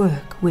begun the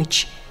work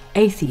which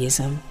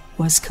atheism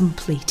was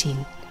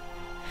completing.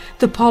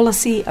 The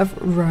policy of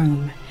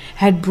Rome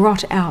had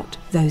brought out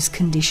those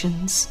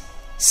conditions,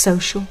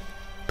 social,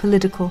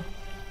 political,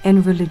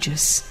 and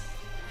religious.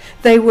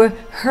 They were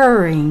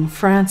hurrying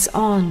France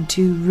on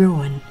to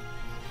ruin.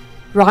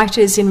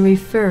 Writers, in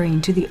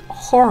referring to the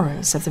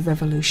horrors of the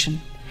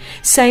Revolution,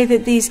 say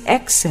that these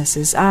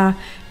excesses are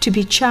to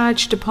be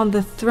charged upon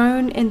the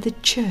throne and the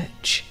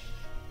church.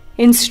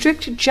 In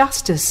strict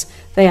justice,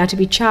 they are to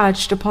be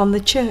charged upon the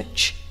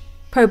church.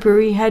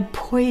 Popery had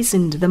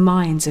poisoned the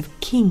minds of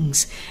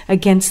kings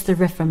against the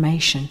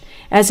Reformation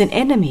as an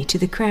enemy to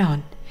the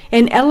crown,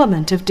 an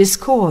element of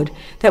discord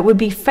that would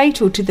be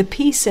fatal to the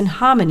peace and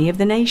harmony of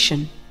the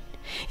nation.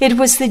 It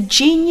was the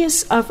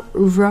genius of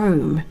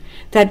Rome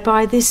that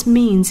by this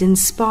means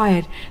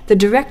inspired the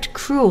direct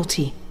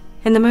cruelty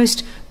and the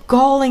most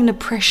galling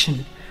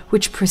oppression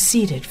which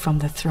proceeded from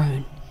the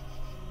throne.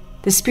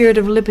 The spirit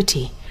of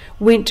liberty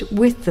went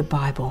with the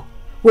Bible.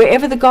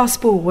 Wherever the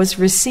gospel was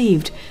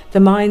received, the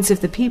minds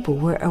of the people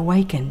were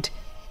awakened.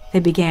 They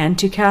began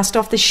to cast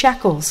off the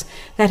shackles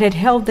that had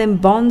held them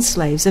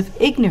bondslaves of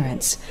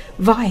ignorance,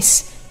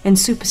 vice, and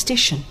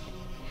superstition.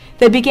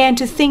 They began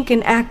to think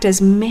and act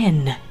as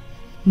men.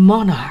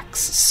 Monarchs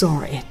saw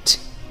it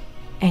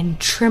and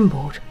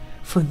trembled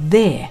for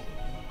their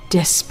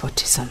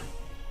despotism.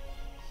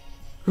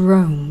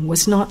 Rome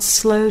was not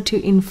slow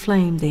to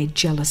inflame their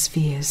jealous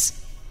fears.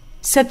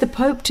 Said the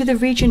Pope to the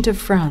Regent of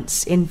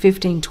France in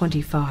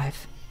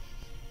 1525,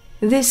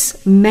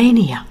 "This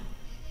mania,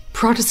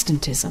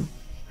 Protestantism,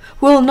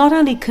 will not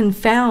only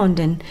confound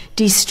and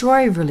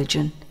destroy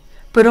religion,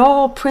 but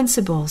all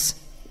principles,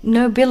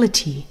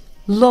 nobility,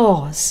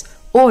 laws,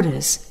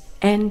 orders,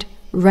 and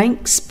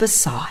ranks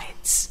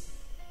besides."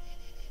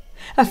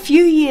 A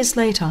few years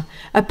later,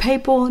 a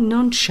papal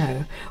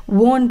nuncio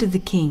warned the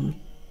king,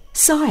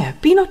 "Sire,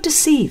 be not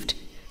deceived.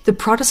 The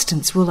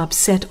Protestants will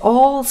upset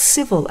all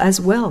civil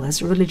as well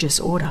as religious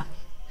order.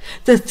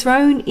 The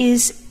throne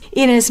is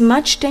in as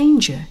much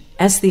danger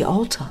as the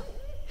altar.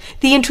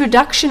 The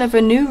introduction of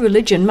a new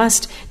religion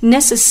must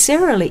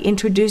necessarily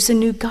introduce a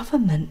new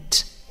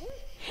government."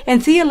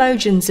 And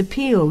theologians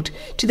appealed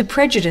to the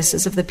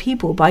prejudices of the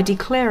people by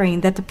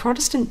declaring that the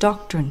Protestant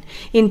doctrine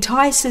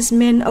entices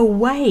men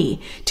away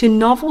to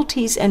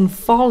novelties and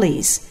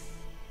follies,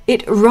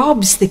 It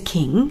robs the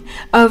king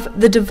of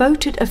the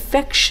devoted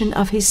affection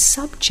of his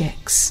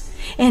subjects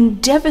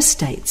and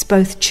devastates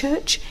both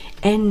church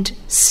and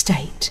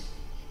state.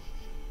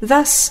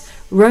 Thus,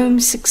 Rome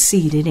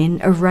succeeded in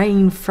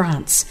arraying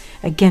France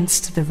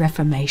against the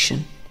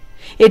Reformation.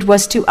 It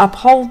was to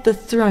uphold the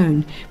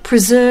throne,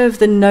 preserve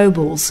the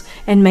nobles,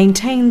 and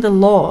maintain the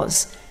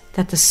laws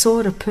that the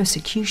sword of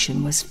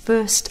persecution was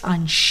first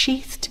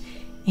unsheathed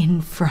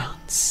in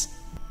France.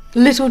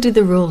 Little did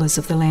the rulers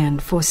of the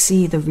land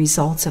foresee the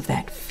results of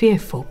that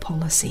fearful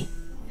policy.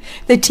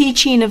 The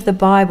teaching of the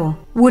Bible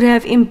would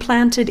have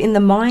implanted in the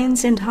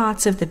minds and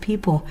hearts of the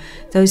people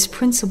those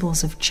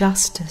principles of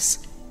justice,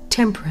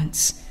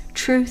 temperance,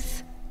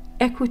 truth,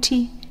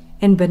 equity,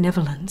 and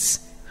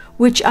benevolence,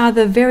 which are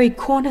the very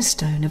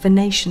cornerstone of a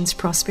nation's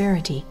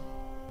prosperity.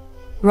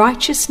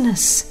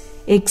 Righteousness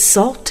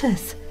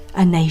exalteth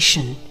a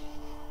nation,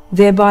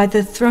 thereby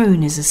the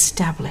throne is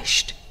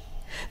established.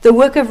 The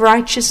work of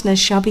righteousness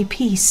shall be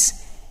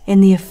peace,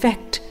 and the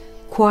effect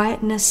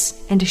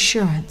quietness and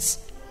assurance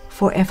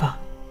forever.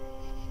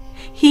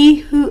 He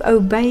who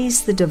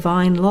obeys the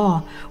divine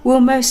law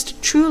will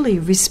most truly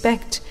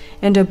respect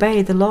and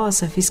obey the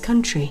laws of his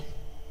country.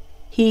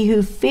 He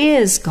who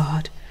fears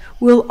God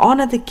will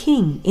honor the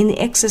king in the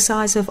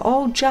exercise of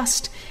all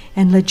just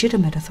and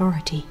legitimate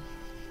authority.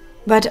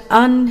 But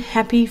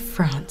unhappy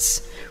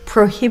France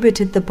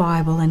prohibited the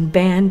Bible and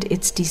banned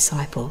its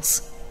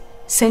disciples.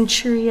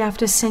 Century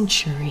after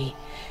century,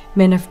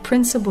 men of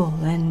principle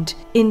and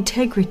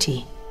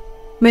integrity,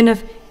 men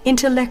of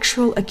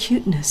intellectual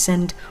acuteness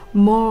and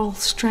moral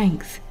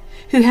strength,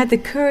 who had the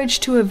courage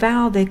to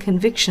avow their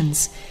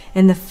convictions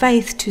and the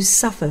faith to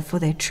suffer for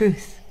their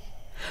truth.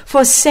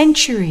 For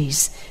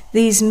centuries,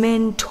 these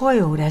men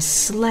toiled as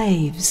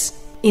slaves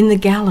in the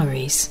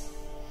galleries,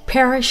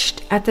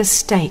 perished at the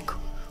stake,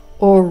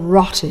 or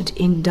rotted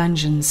in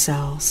dungeon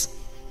cells.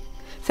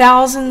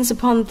 Thousands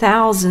upon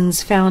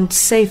thousands found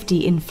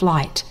safety in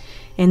flight,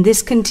 and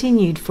this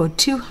continued for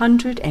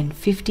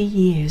 250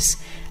 years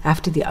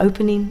after the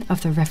opening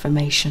of the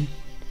Reformation.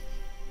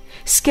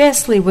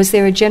 Scarcely was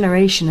there a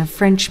generation of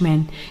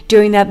Frenchmen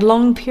during that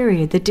long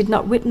period that did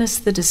not witness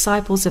the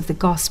disciples of the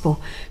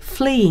gospel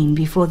fleeing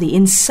before the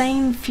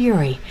insane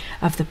fury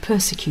of the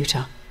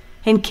persecutor,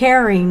 and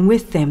carrying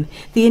with them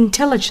the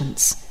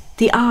intelligence,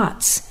 the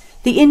arts,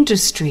 the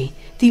industry,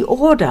 the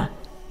order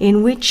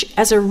in which,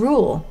 as a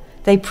rule,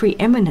 they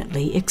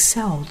preeminently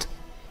excelled,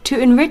 to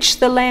enrich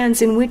the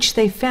lands in which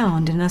they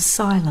found an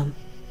asylum.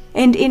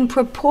 And in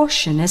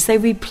proportion as they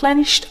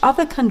replenished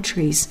other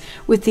countries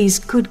with these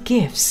good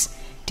gifts,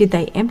 did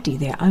they empty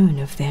their own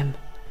of them.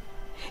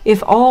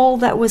 If all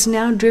that was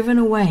now driven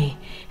away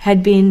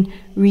had been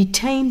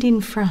retained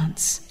in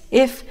France,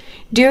 if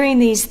during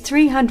these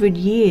 300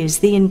 years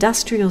the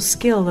industrial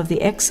skill of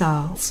the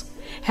exiles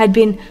had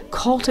been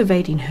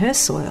cultivating her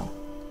soil,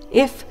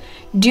 if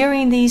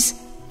during these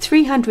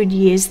 300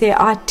 years their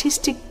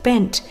artistic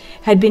bent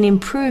had been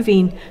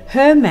improving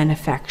her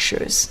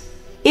manufactures,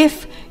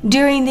 if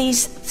during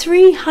these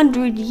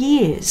 300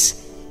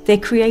 years their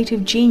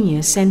creative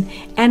genius and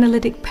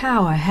analytic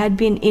power had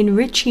been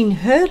enriching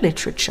her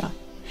literature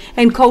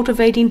and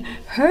cultivating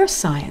her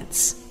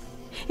science,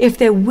 if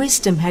their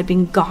wisdom had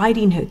been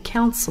guiding her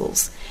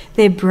counsels,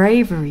 their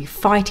bravery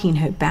fighting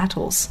her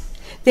battles,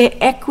 their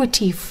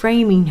equity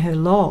framing her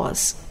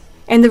laws,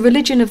 and the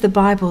religion of the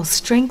Bible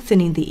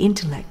strengthening the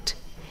intellect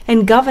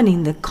and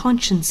governing the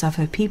conscience of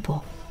her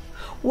people,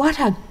 what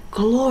a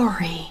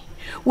glory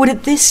would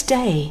at this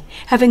day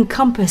have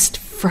encompassed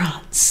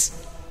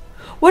France!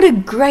 What a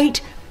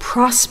great,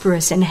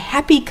 prosperous, and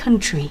happy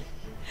country,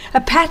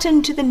 a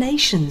pattern to the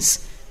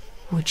nations,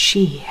 would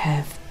she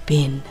have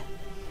been!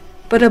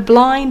 But a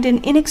blind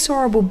and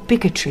inexorable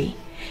bigotry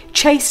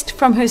chased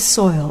from her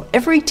soil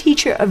every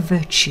teacher of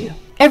virtue,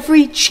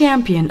 every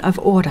champion of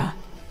order,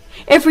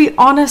 every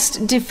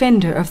honest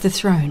defender of the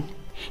throne.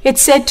 It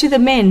said to the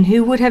men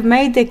who would have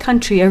made their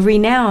country a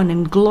renown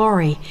and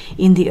glory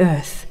in the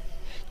earth,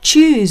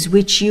 "Choose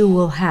which you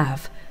will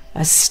have,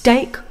 a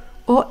stake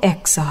or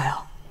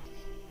exile."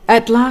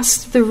 At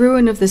last the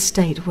ruin of the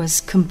state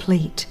was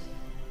complete.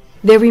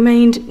 There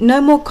remained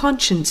no more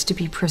conscience to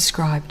be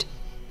prescribed,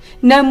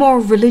 no more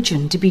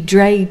religion to be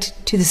dragged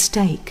to the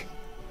stake,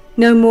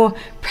 no more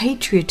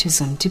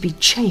patriotism to be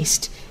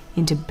chased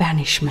into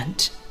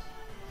banishment.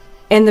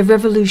 And the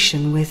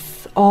revolution,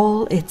 with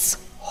all its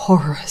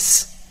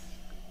horrors,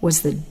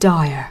 was the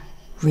dire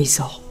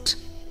result.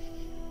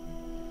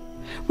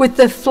 With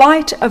the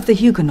flight of the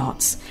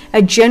Huguenots,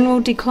 a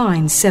general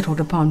decline settled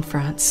upon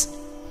France.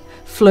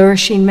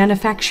 Flourishing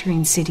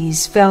manufacturing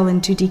cities fell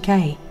into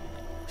decay.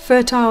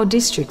 Fertile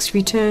districts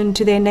returned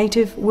to their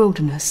native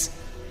wilderness.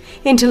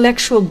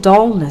 Intellectual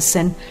dullness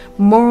and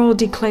moral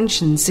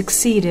declension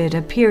succeeded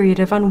a period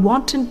of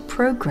unwonted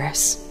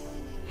progress.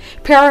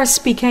 Paris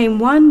became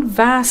one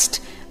vast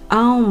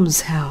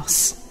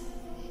almshouse,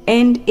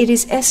 and it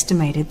is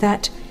estimated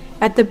that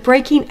at the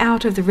breaking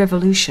out of the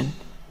Revolution,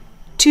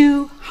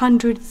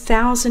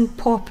 200,000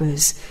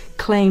 paupers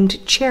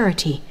claimed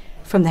charity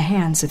from the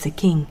hands of the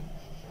king.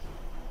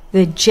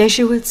 The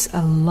Jesuits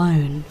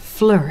alone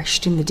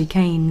flourished in the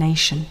decaying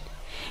nation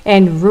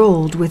and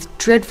ruled with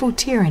dreadful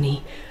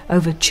tyranny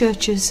over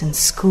churches and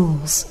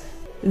schools,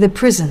 the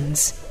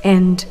prisons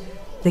and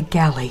the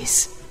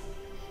galleys.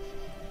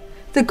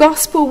 The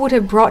gospel would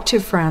have brought to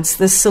France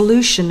the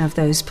solution of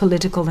those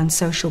political and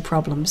social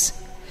problems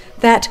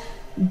that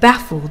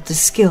baffled the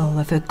skill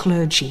of her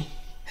clergy,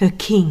 her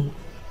king,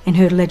 and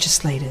her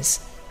legislators,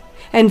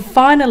 and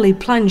finally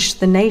plunged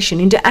the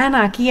nation into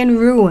anarchy and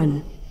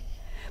ruin.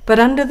 But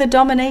under the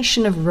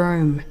domination of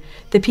Rome,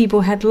 the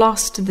people had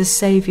lost the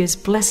Saviour's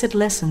blessed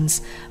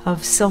lessons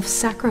of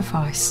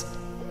self-sacrifice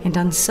and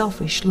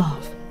unselfish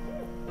love.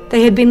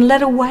 They had been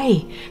led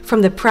away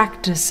from the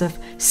practice of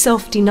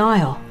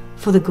self-denial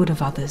for the good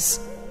of others.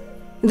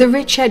 The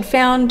rich had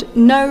found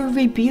no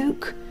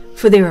rebuke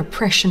for their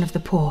oppression of the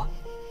poor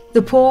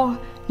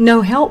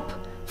no help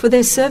for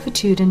their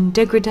servitude and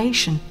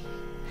degradation.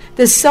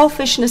 The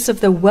selfishness of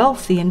the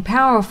wealthy and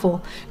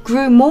powerful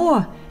grew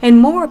more and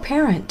more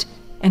apparent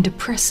and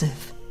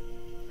oppressive.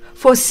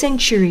 For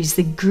centuries,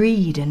 the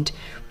greed and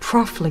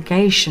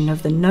profligation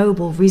of the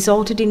noble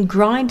resulted in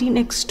grinding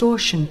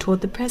extortion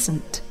toward the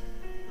peasant.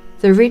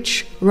 The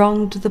rich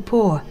wronged the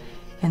poor,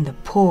 and the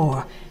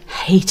poor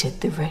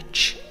hated the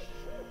rich.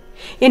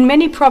 In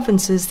many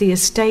provinces, the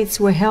estates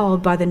were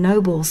held by the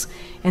nobles,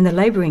 and the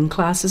laboring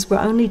classes were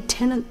only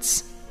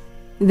tenants.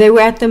 They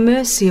were at the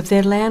mercy of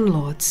their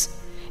landlords,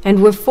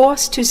 and were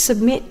forced to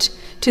submit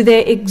to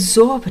their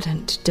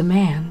exorbitant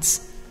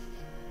demands.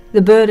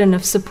 The burden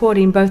of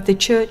supporting both the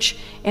church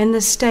and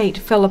the state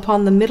fell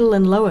upon the middle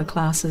and lower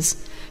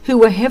classes, who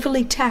were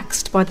heavily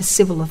taxed by the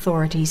civil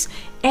authorities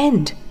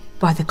and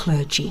by the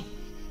clergy.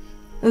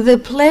 The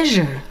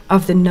pleasure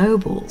of the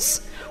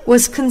nobles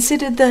was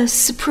considered the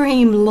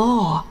supreme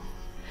law.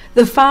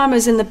 The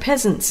farmers and the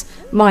peasants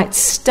might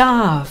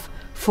starve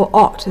for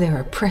aught their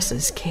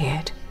oppressors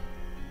cared.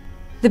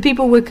 The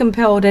people were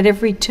compelled at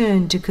every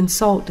turn to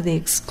consult the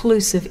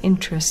exclusive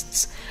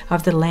interests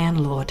of the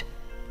landlord.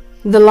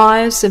 The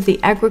lives of the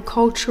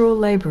agricultural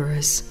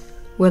laborers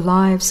were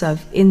lives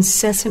of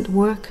incessant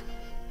work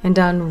and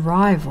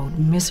unrivaled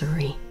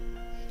misery.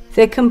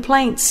 Their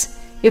complaints,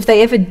 if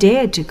they ever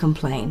dared to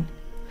complain,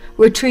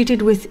 were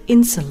treated with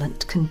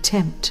insolent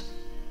contempt.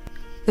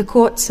 The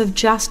courts of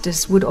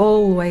justice would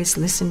always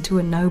listen to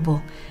a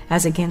noble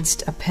as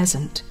against a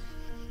peasant.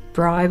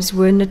 Bribes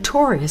were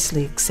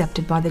notoriously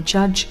accepted by the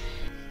judge,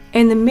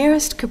 and the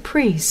merest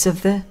caprice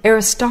of the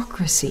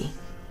aristocracy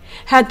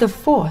had the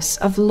force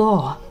of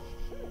law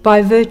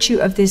by virtue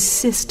of this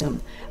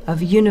system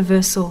of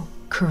universal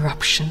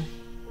corruption.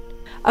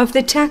 Of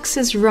the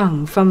taxes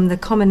wrung from the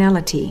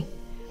commonalty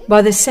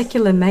by the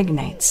secular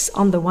magnates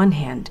on the one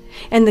hand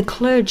and the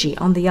clergy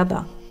on the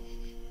other,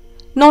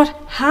 not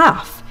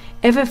half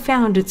ever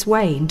found its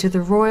way into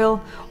the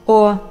royal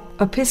or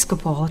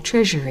episcopal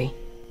treasury.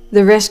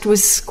 The rest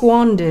was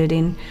squandered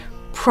in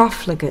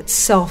profligate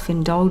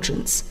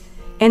self-indulgence,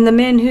 and the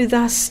men who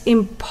thus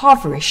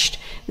impoverished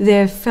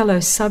their fellow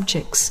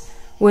subjects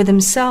were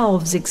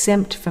themselves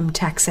exempt from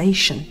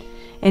taxation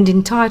and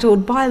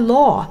entitled by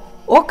law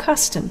or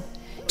custom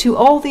to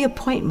all the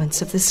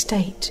appointments of the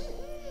state.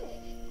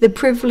 The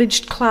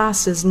privileged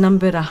classes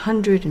numbered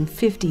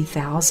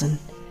 150,000,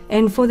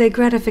 and for their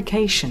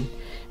gratification,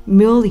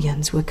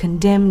 millions were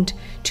condemned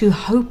to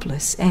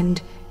hopeless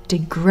and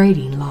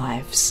degrading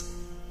lives.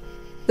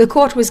 The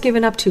court was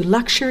given up to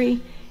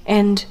luxury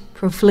and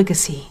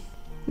profligacy.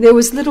 There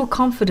was little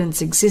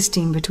confidence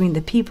existing between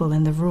the people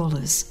and the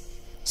rulers.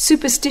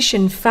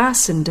 Superstition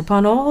fastened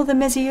upon all the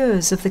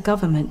messieurs of the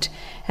government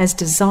as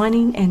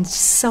designing and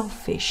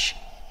selfish.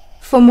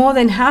 For more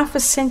than half a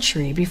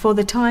century before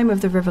the time of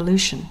the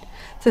Revolution,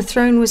 the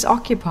throne was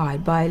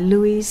occupied by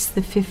Louis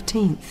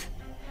XV,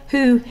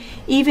 who,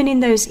 even in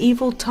those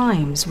evil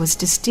times, was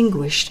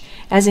distinguished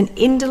as an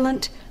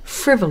indolent,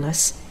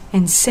 frivolous,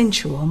 and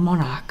sensual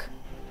monarch.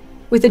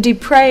 With a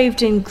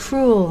depraved and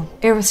cruel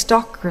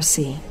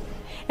aristocracy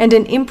and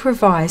an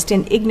improvised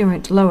and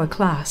ignorant lower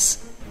class,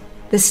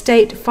 the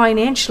state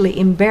financially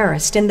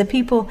embarrassed and the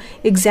people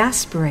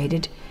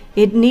exasperated,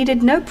 it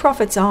needed no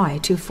prophet's eye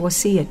to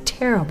foresee a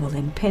terrible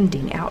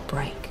impending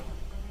outbreak.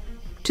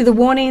 To the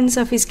warnings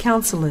of his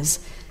counselors,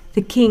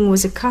 the king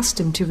was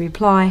accustomed to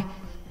reply,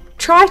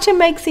 "Try to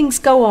make things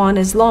go on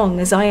as long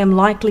as I am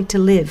likely to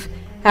live.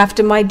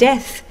 After my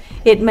death,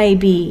 it may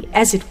be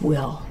as it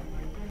will."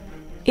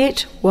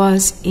 It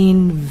was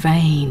in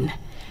vain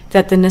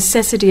that the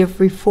necessity of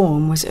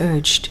reform was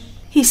urged.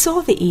 He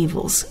saw the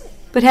evils,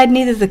 but had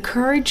neither the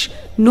courage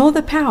nor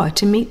the power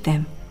to meet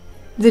them.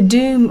 The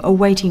doom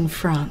awaiting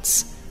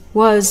France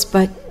was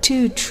but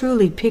too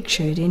truly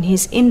pictured in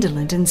his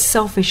indolent and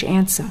selfish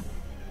answer,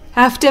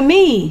 "After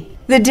me,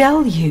 the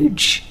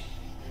deluge."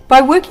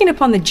 By working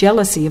upon the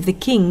jealousy of the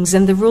kings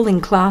and the ruling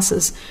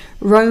classes,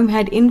 Rome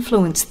had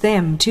influenced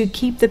them to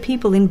keep the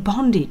people in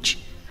bondage,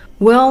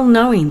 well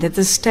knowing that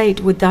the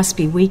state would thus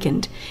be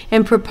weakened,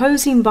 and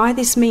proposing by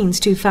this means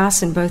to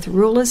fasten both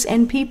rulers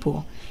and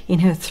people in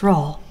her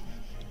thrall.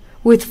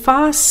 With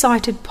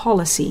far-sighted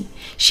policy,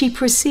 she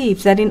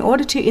perceived that in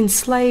order to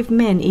enslave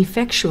men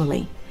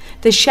effectually,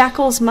 the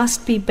shackles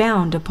must be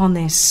bound upon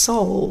their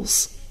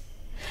souls,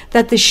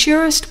 that the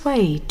surest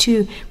way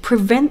to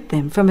prevent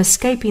them from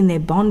escaping their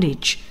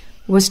bondage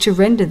was to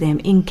render them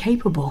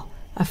incapable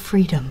of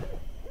freedom.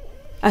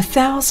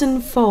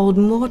 1,000-fold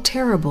more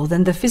terrible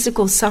than the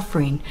physical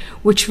suffering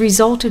which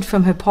resulted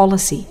from her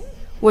policy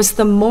was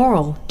the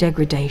moral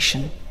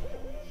degradation.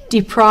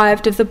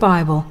 Deprived of the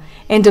Bible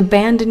and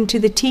abandoned to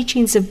the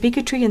teachings of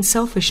bigotry and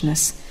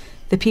selfishness,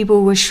 the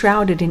people were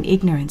shrouded in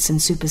ignorance and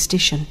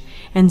superstition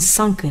and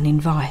sunken in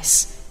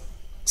vice,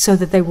 so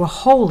that they were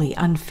wholly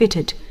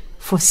unfitted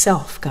for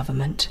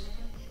self-government.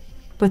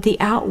 But the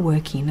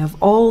outworking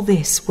of all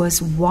this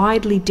was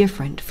widely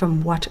different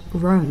from what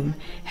Rome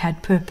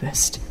had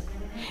purposed.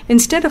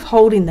 Instead of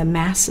holding the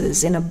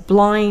masses in a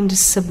blind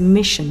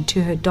submission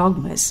to her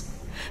dogmas,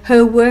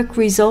 her work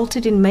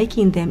resulted in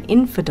making them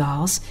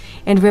infidels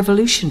and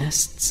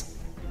revolutionists.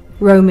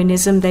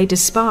 Romanism they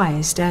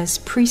despised as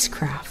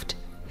priestcraft.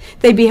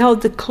 They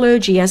beheld the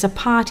clergy as a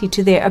party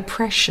to their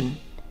oppression.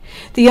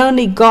 The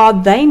only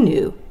God they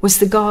knew was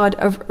the God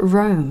of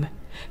Rome.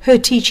 Her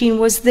teaching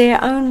was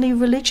their only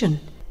religion.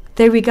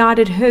 They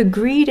regarded her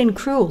greed and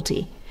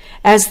cruelty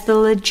as the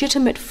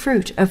legitimate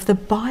fruit of the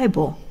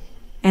Bible,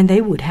 and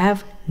they would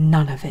have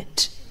none of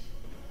it.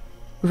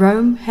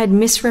 Rome had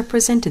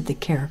misrepresented the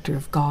character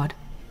of God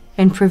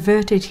and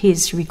perverted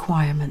his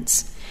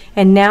requirements,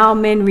 and now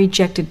men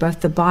rejected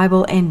both the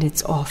Bible and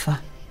its author.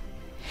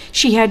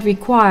 She had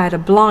required a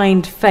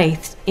blind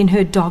faith in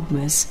her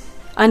dogmas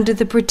under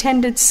the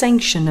pretended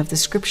sanction of the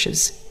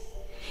Scriptures.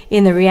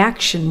 In the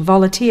reaction,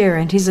 Voltaire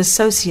and his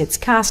associates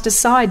cast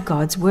aside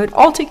God's word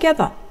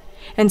altogether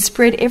and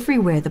spread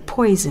everywhere the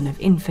poison of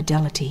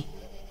infidelity.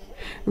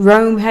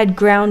 Rome had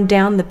ground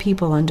down the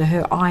people under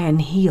her iron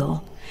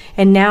heel,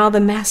 and now the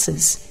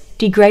masses,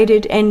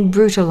 degraded and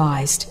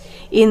brutalized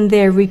in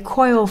their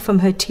recoil from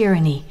her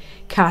tyranny,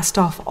 cast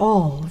off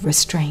all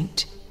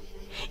restraint.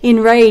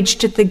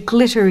 Enraged at the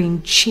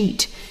glittering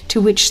cheat to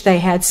which they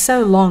had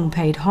so long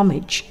paid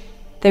homage,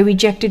 they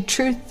rejected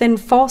truth and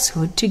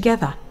falsehood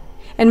together,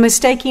 and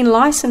mistaking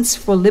license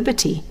for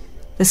liberty,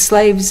 the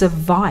slaves of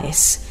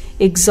vice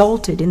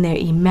exulted in their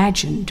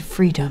imagined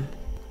freedom.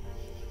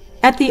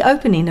 At the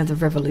opening of the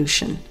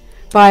revolution,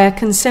 by a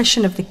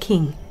concession of the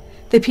king,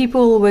 the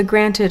people were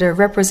granted a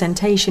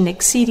representation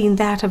exceeding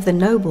that of the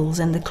nobles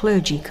and the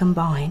clergy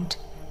combined.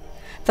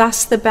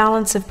 Thus the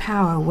balance of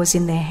power was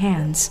in their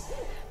hands,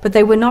 but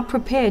they were not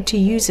prepared to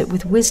use it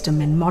with wisdom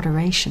and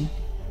moderation.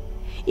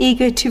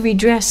 Eager to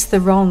redress the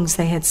wrongs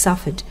they had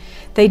suffered,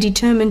 they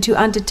determined to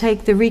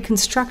undertake the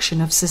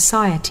reconstruction of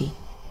society.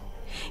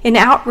 An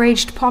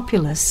outraged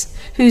populace,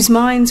 whose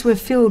minds were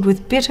filled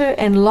with bitter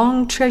and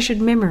long-treasured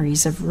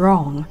memories of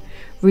wrong,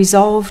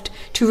 resolved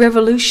to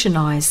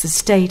revolutionize the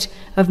state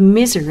of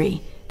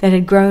misery that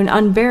had grown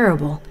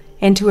unbearable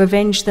and to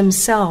avenge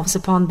themselves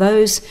upon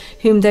those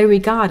whom they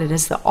regarded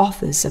as the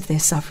authors of their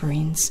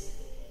sufferings.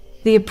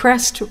 The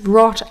oppressed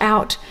wrought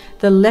out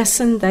the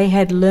lesson they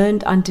had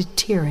learned under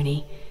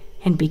tyranny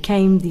and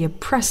became the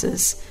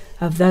oppressors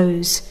of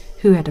those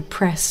who had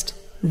oppressed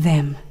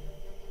them.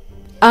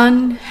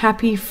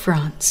 Unhappy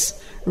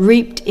France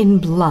reaped in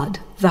blood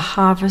the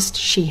harvest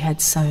she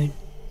had sown.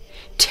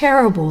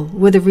 Terrible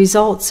were the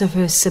results of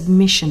her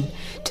submission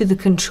to the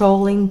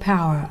controlling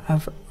power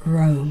of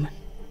Rome.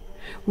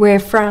 Where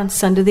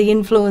France, under the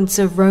influence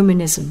of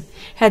Romanism,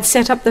 had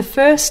set up the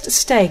first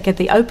stake at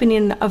the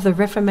opening of the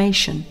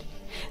Reformation,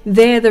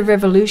 there the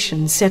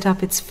Revolution set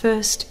up its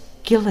first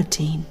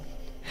guillotine.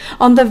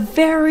 On the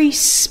very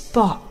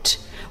spot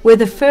where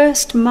the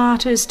first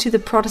martyrs to the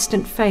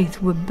Protestant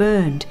faith were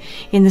burned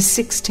in the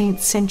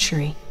 16th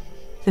century,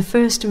 the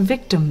first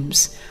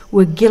victims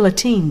were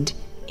guillotined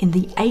in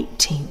the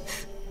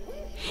 18th.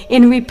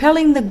 In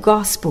repelling the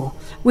gospel,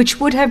 which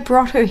would have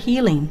brought her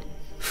healing,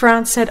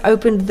 France had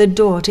opened the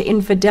door to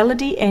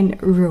infidelity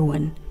and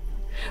ruin.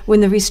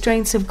 When the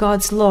restraints of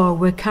God's law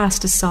were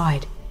cast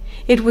aside,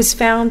 it was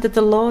found that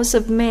the laws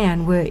of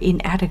man were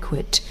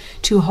inadequate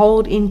to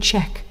hold in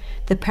check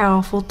the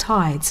powerful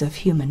tides of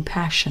human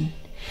passion,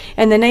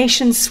 and the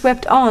nation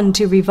swept on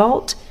to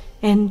revolt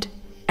and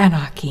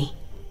anarchy.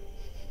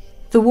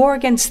 The war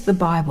against the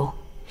Bible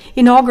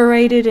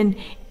inaugurated an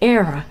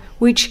era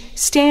which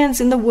stands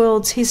in the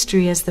world's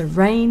history as the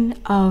Reign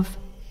of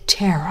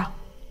Terror.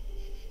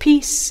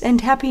 Peace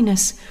and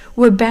happiness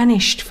were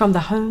banished from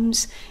the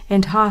homes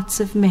and hearts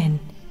of men.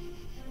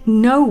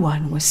 No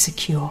one was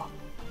secure.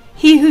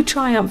 He who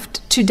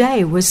triumphed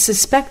today was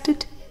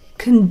suspected,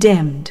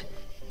 condemned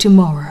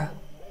tomorrow.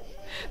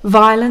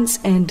 Violence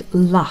and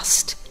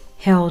lust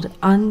held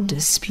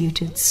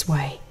undisputed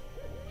sway.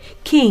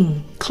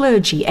 King,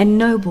 clergy, and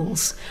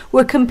nobles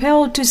were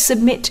compelled to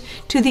submit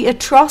to the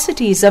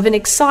atrocities of an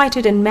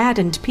excited and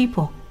maddened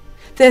people.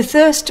 Their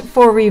thirst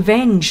for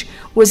revenge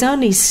was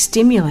only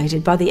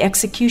stimulated by the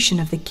execution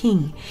of the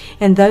king,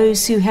 and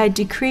those who had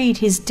decreed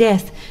his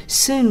death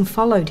soon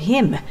followed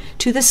him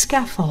to the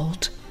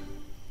scaffold.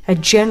 A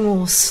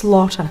general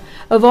slaughter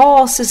of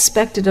all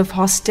suspected of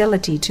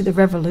hostility to the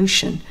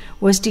revolution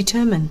was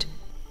determined.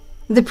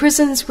 The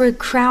prisons were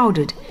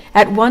crowded,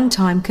 at one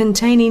time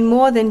containing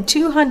more than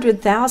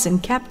 200,000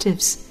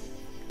 captives.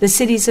 The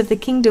cities of the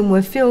kingdom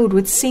were filled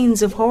with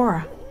scenes of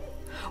horror.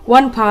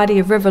 One party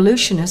of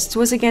revolutionists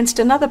was against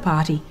another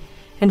party,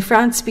 and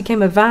France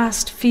became a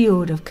vast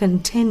field of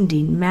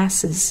contending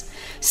masses,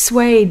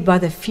 swayed by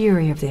the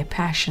fury of their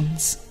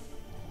passions.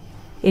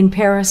 In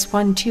Paris,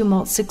 one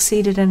tumult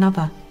succeeded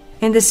another,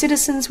 and the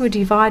citizens were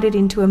divided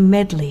into a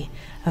medley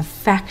of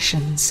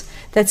factions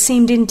that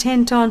seemed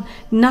intent on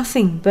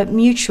nothing but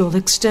mutual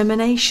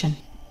extermination.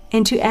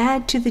 And to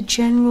add to the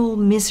general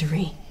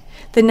misery,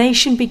 the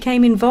nation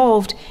became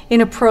involved in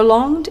a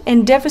prolonged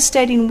and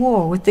devastating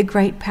war with the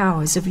great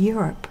powers of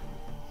Europe.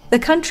 The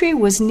country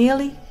was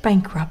nearly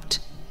bankrupt.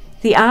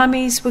 The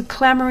armies were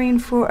clamoring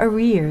for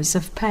arrears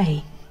of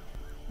pay.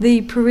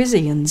 The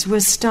Parisians were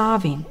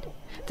starving.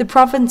 The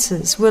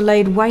provinces were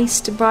laid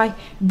waste by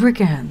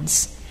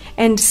brigands,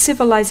 and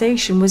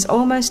civilization was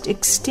almost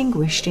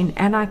extinguished in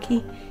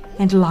anarchy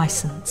and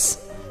license.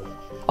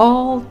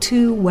 All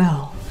too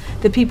well,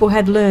 the people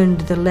had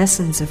learned the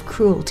lessons of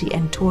cruelty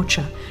and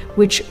torture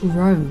which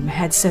Rome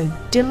had so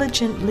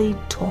diligently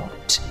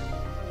taught.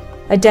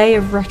 A day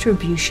of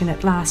retribution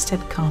at last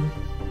had come.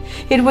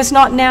 It was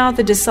not now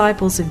the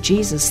disciples of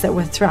Jesus that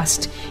were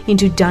thrust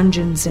into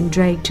dungeons and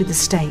dragged to the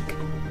stake.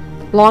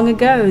 Long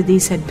ago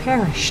these had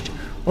perished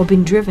or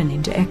been driven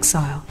into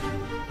exile.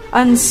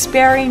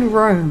 Unsparing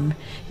Rome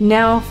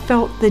now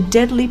felt the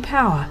deadly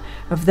power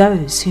of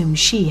those whom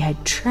she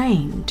had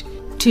trained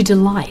to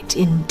delight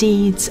in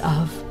deeds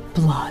of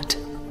blood.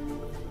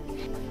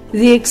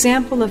 The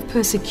example of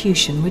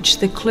persecution which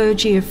the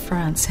clergy of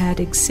France had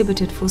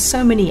exhibited for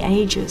so many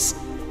ages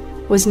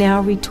was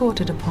now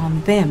retorted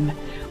upon them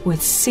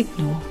with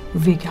signal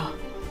vigor.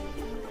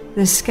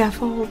 The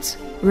scaffolds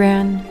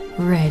ran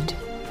red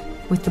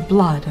with the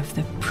blood of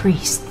the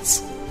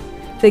priests.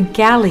 The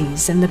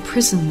galleys and the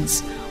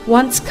prisons,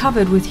 once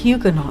covered with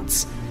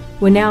Huguenots,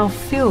 were now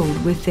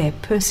filled with their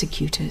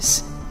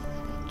persecutors.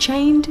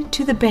 Chained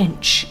to the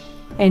bench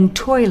and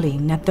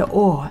toiling at the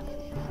oar,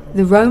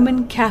 the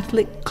Roman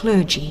Catholic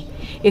clergy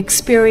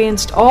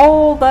experienced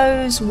all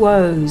those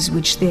woes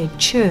which their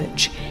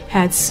church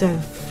had so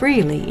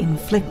freely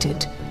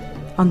inflicted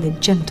on the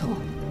gentle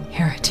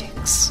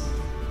heretics.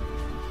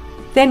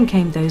 Then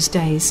came those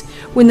days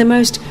when the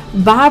most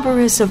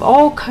barbarous of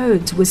all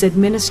codes was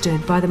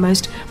administered by the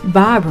most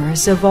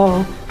barbarous of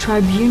all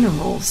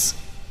tribunals.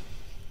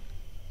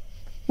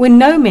 When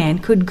no man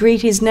could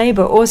greet his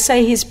neighbor or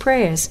say his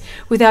prayers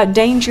without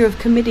danger of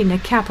committing a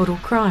capital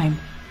crime.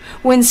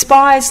 When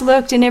spies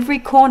lurked in every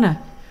corner.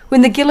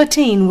 When the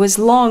guillotine was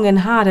long and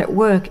hard at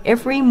work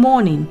every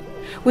morning.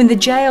 When the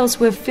jails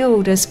were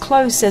filled as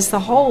close as the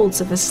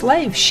holds of a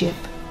slave ship.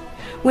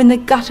 When the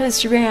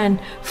gutters ran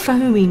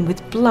foaming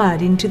with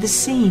blood into the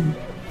Seine,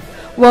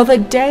 while the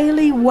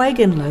daily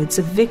wagon loads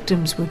of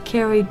victims were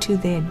carried to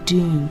their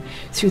doom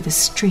through the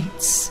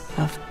streets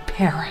of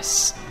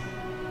Paris.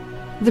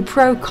 The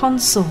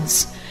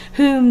proconsuls,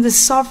 whom the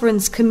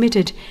sovereigns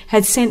committed,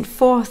 had sent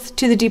forth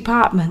to the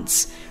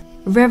departments,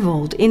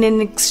 revelled in an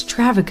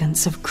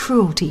extravagance of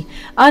cruelty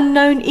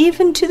unknown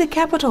even to the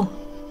capital.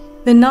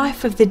 The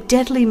knife of the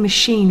deadly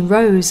machine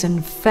rose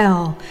and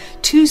fell,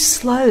 too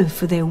slow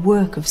for their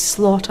work of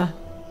slaughter.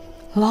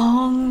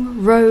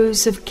 Long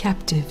rows of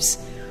captives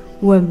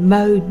were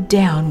mowed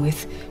down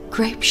with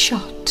grape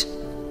shot.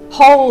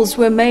 Holes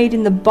were made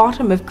in the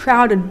bottom of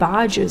crowded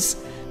barges.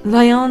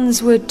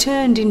 Lyons were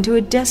turned into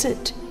a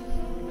desert.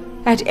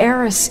 At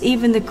Arras,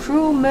 even the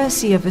cruel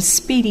mercy of a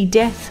speedy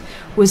death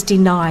was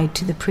denied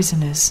to the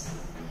prisoners.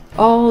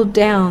 All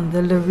down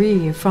the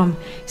Loire, from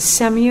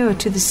Saumur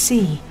to the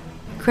sea,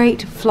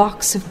 great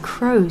flocks of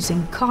crows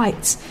and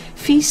kites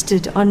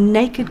feasted on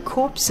naked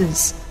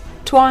corpses,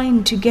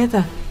 twined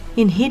together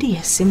in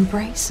hideous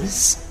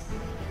embraces.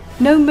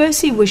 No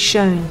mercy was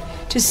shown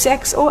to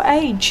sex or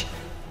age.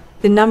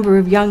 The number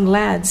of young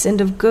lads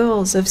and of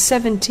girls of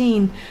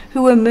 17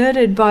 who were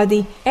murdered by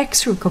the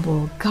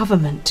execrable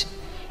government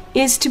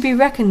is to be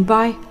reckoned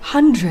by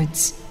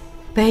hundreds.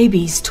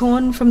 Babies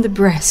torn from the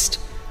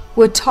breast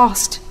were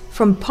tossed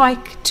from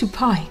pike to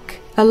pike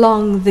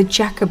along the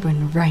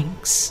Jacobin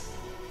ranks.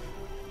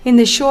 In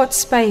the short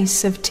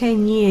space of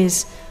 10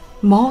 years,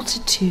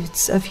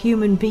 multitudes of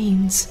human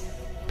beings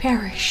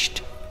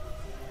perished.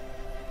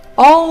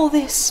 All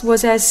this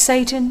was as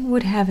Satan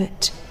would have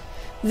it.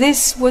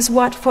 This was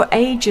what for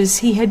ages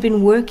he had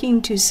been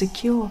working to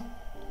secure.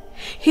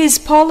 His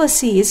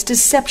policy is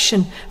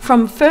deception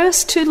from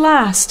first to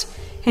last,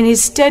 and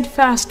his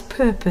steadfast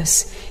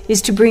purpose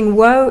is to bring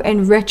woe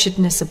and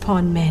wretchedness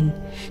upon men,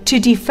 to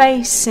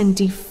deface and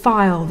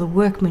defile the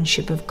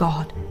workmanship of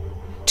God,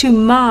 to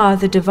mar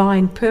the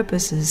divine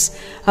purposes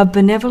of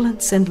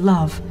benevolence and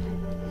love,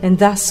 and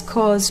thus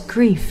cause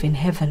grief in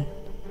heaven.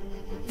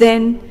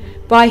 Then,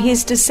 by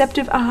his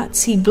deceptive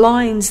arts, he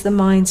blinds the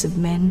minds of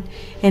men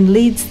and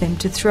leads them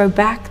to throw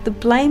back the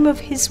blame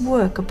of his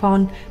work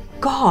upon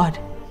God,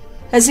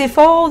 as if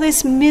all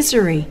this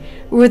misery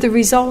were the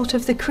result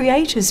of the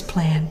Creator's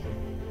plan.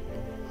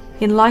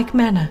 In like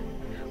manner,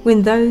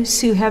 when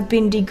those who have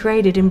been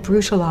degraded and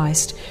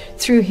brutalized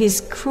through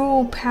his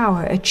cruel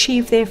power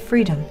achieve their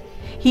freedom,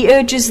 he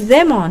urges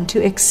them on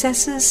to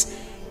excesses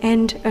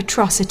and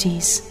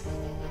atrocities.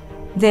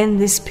 Then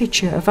this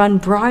picture of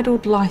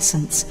unbridled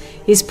license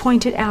is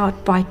pointed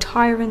out by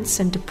tyrants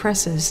and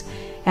oppressors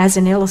as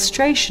an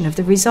illustration of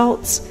the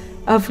results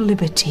of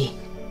liberty.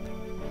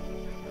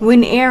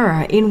 When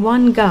error in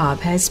one garb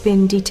has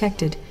been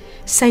detected,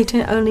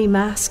 Satan only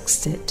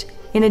masks it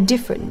in a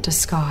different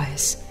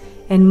disguise,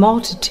 and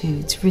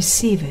multitudes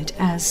receive it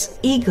as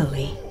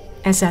eagerly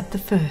as at the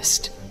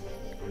first.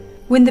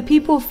 When the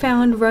people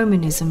found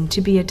Romanism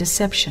to be a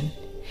deception,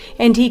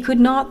 and he could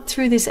not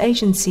through this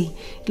agency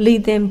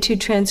lead them to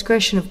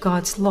transgression of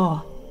God's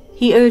law,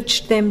 he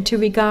urged them to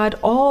regard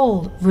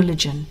all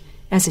religion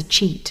as a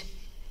cheat,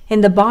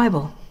 and the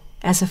Bible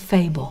as a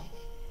fable,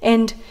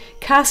 and,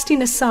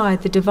 casting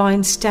aside the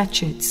divine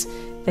statutes,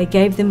 they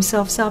gave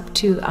themselves up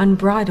to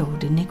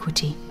unbridled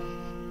iniquity.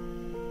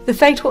 The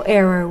fatal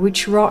error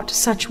which wrought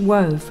such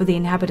woe for the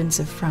inhabitants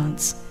of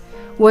France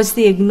was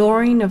the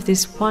ignoring of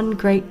this one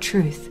great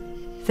truth,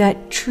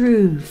 that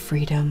true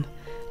freedom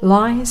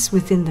lies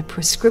within the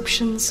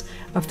prescriptions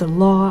of the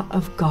law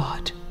of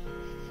God.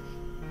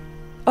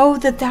 Oh,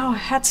 that thou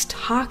hadst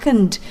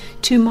hearkened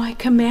to my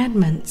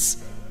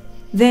commandments!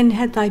 Then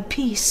had thy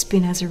peace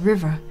been as a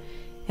river,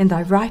 and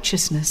thy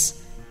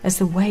righteousness as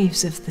the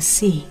waves of the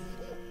sea.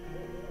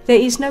 There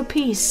is no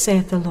peace,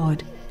 saith the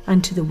Lord,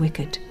 unto the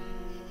wicked.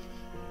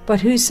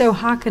 But whoso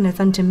hearkeneth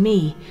unto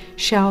me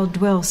shall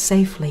dwell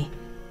safely,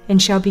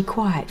 and shall be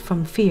quiet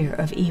from fear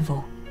of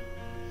evil.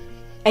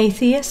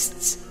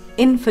 Atheists,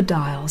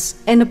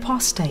 infidels, and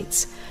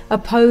apostates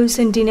oppose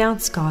and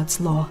denounce God's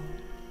law,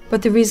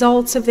 but the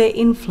results of their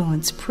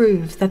influence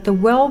prove that the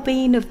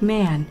well-being of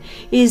man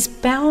is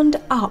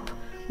bound up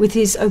with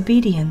his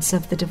obedience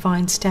of the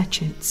divine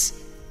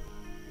statutes.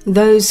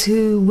 Those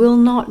who will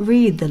not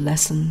read the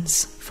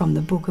lessons from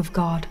the book of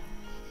God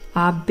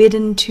are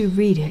bidden to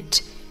read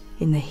it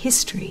in the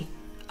history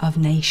of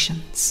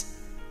nations.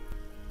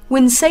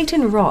 When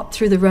Satan wrought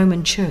through the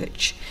Roman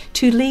Church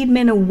to lead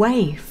men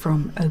away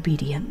from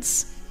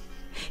obedience,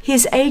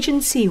 his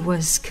agency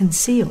was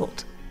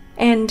concealed,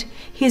 and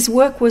his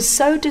work was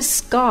so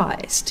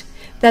disguised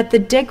that the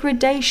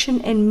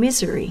degradation and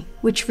misery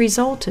which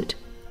resulted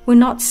were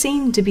not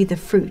seen to be the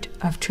fruit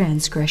of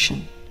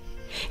transgression.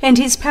 And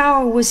his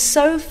power was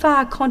so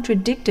far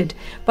contradicted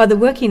by the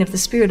working of the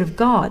Spirit of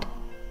God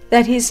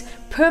that his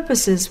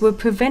purposes were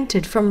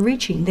prevented from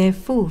reaching their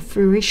full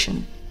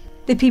fruition.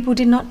 The people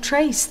did not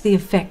trace the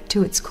effect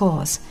to its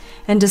cause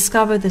and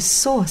discover the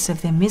source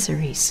of their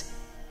miseries.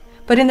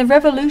 But in the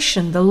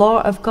Revolution, the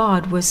law of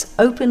God was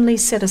openly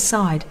set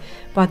aside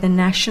by the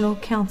National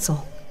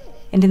Council,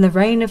 and in the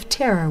reign of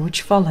terror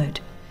which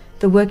followed,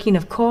 the working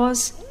of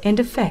cause and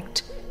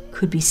effect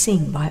could be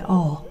seen by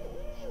all.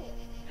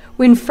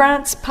 When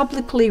France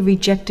publicly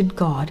rejected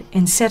God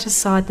and set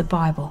aside the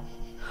Bible,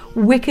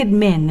 wicked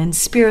men and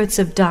spirits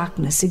of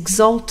darkness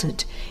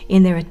exulted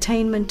in their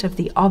attainment of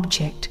the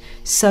object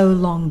so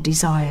long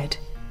desired,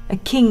 a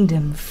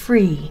kingdom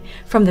free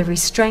from the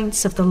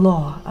restraints of the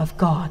law of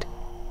God.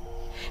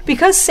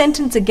 Because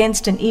sentence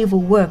against an evil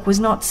work was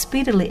not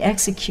speedily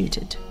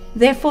executed,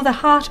 therefore the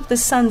heart of the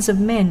sons of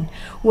men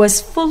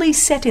was fully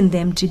set in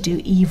them to do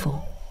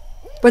evil.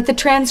 But the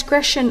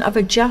transgression of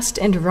a just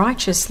and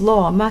righteous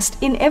law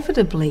must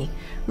inevitably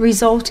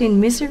result in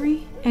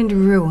misery and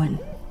ruin.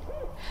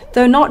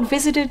 Though not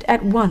visited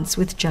at once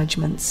with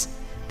judgments,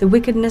 the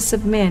wickedness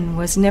of men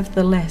was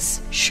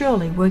nevertheless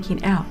surely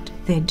working out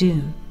their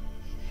doom.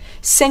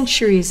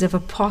 Centuries of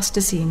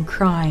apostasy and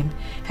crime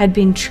had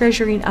been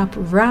treasuring up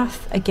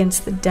wrath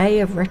against the day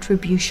of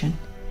retribution,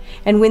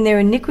 and when their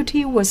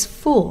iniquity was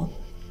full,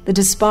 the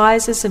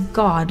despisers of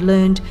God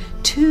learned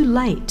too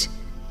late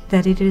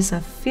that it is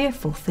a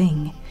fearful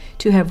thing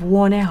to have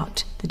worn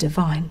out the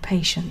divine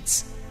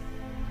patience.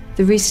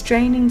 The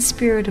restraining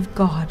Spirit of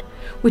God,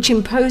 which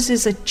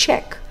imposes a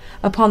check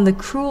upon the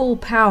cruel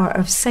power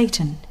of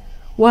Satan,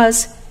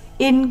 was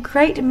in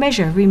great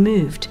measure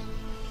removed,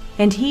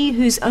 and he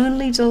whose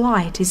only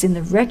delight is in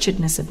the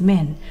wretchedness of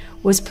men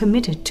was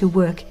permitted to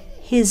work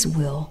his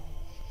will.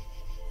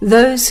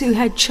 Those who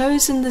had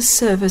chosen the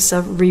service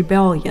of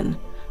rebellion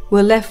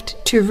were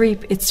left to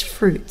reap its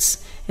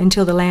fruits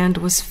until the land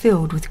was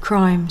filled with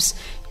crimes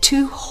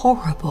too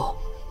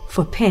horrible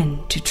for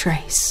pen to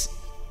trace.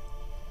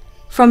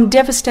 From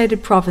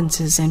devastated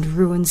provinces and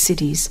ruined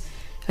cities,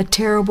 a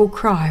terrible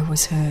cry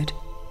was heard,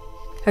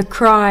 a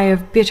cry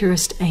of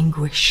bitterest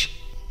anguish.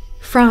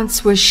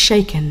 France was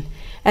shaken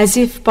as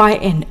if by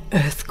an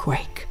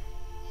earthquake.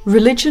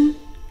 Religion,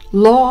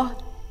 law,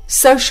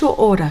 social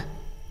order,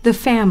 the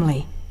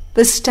family,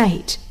 the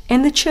state,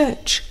 and the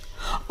church,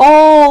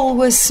 all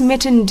were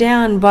smitten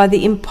down by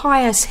the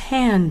impious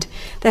hand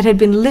that had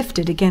been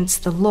lifted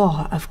against the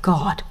law of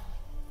God.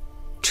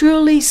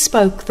 Truly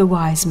spoke the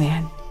wise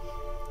man,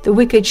 the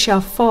wicked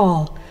shall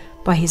fall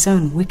by his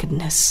own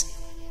wickedness.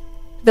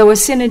 Though a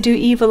sinner do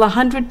evil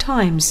 100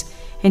 times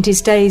and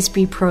his days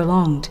be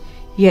prolonged,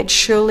 yet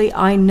surely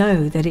I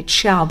know that it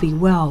shall be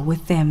well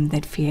with them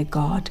that fear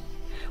God,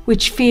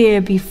 which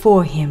fear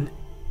before him,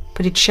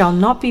 but it shall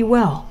not be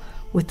well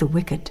with the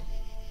wicked.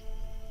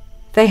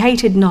 They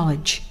hated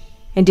knowledge,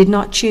 and did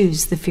not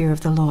choose the fear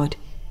of the Lord.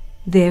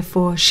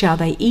 Therefore shall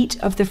they eat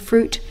of the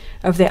fruit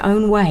of their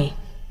own way,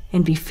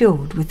 and be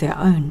filled with their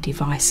own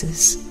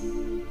devices.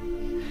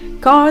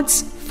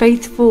 God's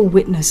faithful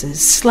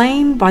witnesses,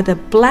 slain by the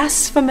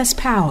blasphemous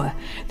power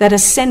that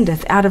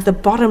ascendeth out of the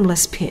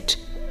bottomless pit,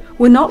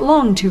 were not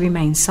long to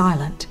remain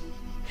silent.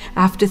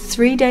 After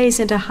 3 days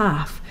and a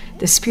half,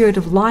 the Spirit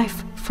of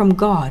life from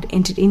God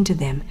entered into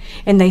them,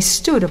 and they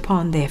stood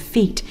upon their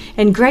feet,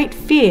 and great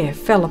fear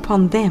fell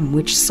upon them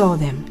which saw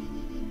them.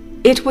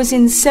 It was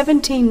in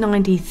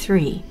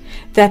 1793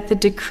 that the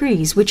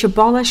decrees which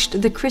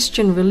abolished the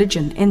Christian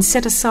religion and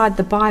set aside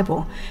the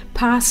Bible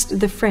passed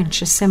the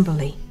French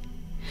Assembly.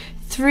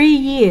 3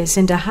 years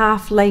and a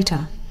half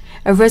later,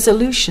 a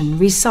resolution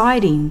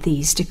reciting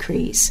these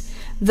decrees,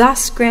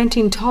 thus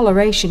granting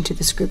toleration to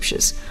the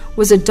Scriptures,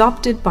 was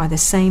adopted by the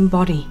same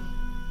body.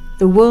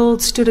 The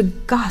world stood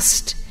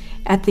aghast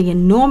at the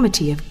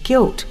enormity of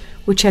guilt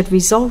which had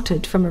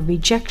resulted from a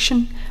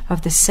rejection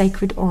of the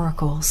sacred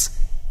oracles,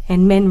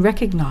 and men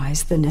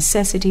recognized the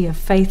necessity of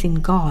faith in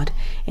God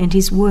and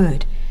his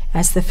word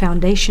as the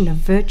foundation of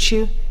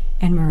virtue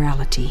and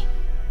morality.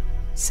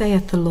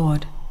 Saith the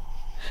Lord,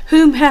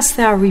 whom hast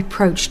thou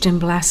reproached and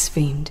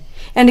blasphemed?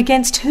 And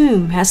against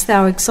whom hast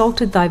thou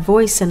exalted thy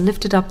voice and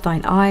lifted up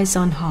thine eyes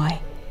on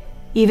high?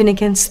 Even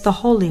against the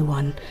Holy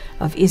One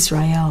of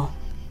Israel.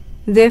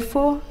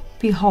 Therefore,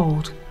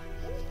 behold,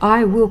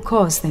 I will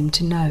cause them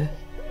to know.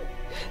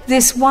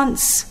 This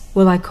once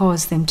will I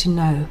cause them to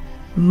know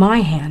my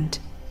hand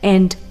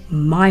and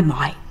my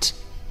might,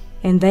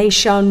 and they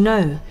shall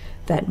know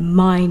that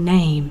my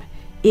name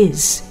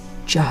is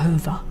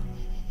Jehovah.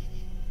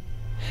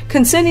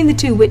 Concerning the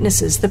 2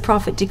 witnesses, the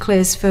prophet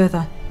declares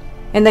further,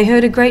 and they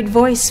heard a great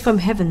voice from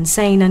heaven,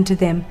 saying unto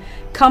them,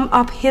 Come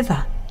up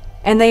hither.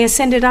 And they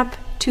ascended up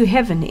to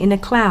heaven in a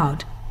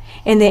cloud,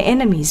 and their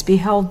enemies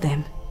beheld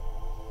them.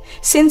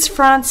 Since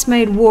France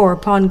made war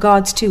upon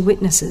God's 2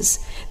 witnesses,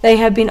 they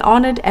have been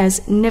honored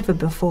as never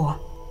before.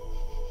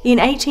 In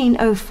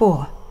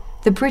 1804,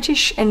 the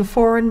British and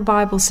Foreign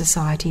Bible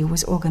Society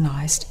was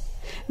organized.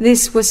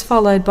 This was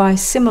followed by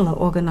similar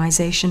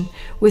organization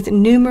with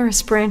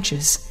numerous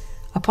branches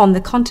upon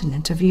the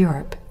continent of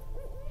Europe.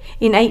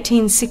 In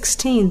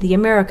 1816, the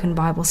American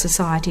Bible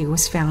Society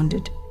was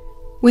founded.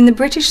 When the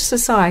British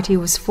Society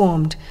was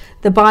formed,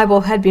 the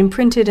Bible had been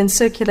printed and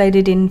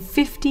circulated in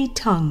 50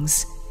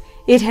 tongues.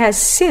 It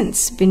has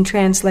since been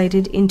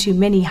translated into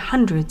many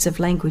hundreds of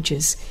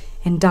languages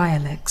and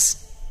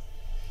dialects.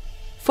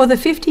 For the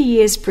 50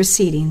 years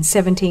preceding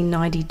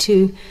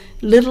 1792,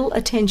 little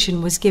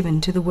attention was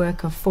given to the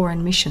work of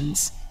foreign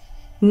missions.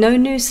 No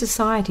new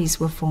societies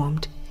were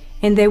formed,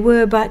 and there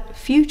were but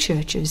few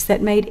churches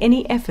that made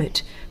any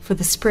effort for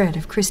the spread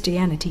of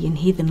Christianity in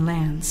heathen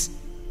lands.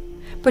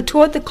 But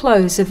toward the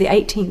close of the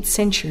 18th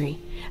century,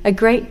 a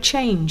great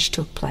change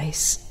took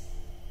place.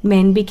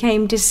 Men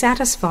became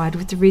dissatisfied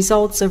with the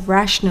results of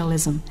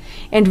rationalism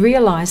and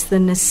realized the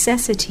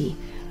necessity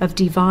of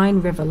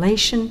divine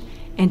revelation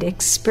and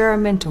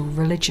experimental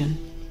religion.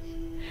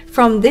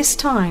 From this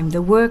time,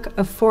 the work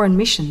of foreign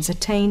missions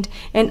attained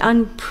an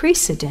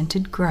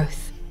unprecedented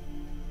growth.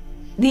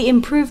 The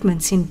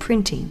improvements in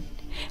printing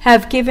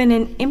have given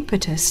an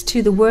impetus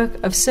to the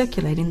work of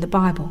circulating the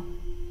Bible.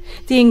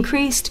 The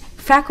increased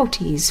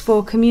faculties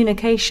for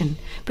communication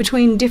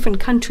between different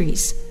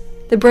countries,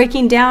 the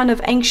breaking down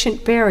of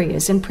ancient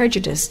barriers and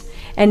prejudice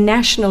and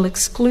national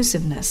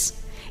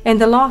exclusiveness, and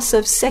the loss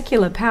of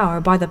secular power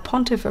by the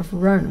Pontiff of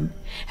Rome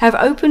have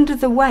opened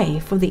the way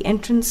for the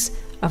entrance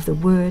of the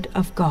Word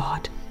of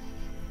God.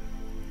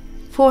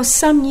 For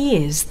some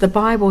years, the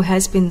Bible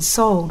has been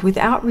sold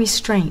without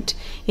restraint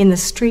in the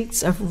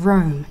streets of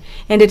Rome,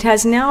 and it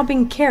has now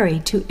been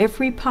carried to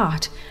every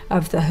part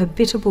of the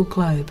habitable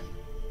globe.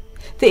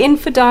 The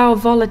infidel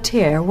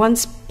Voltaire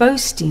once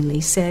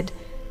boastingly said,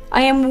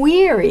 "I am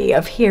weary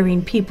of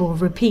hearing people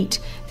repeat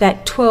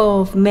that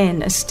 12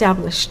 men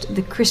established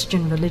the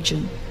Christian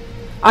religion.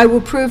 I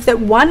will prove that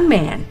one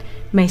man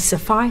may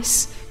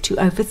suffice to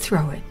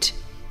overthrow it."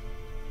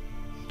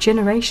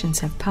 Generations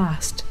have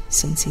passed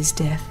since his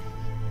death.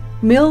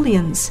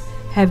 Millions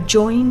have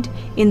joined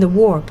in the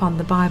war upon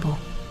the Bible.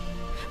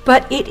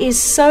 But it is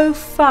so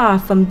far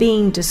from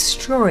being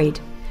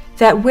destroyed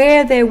that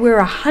where there were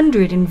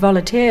 100 in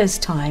Voltaire's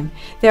time,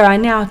 there are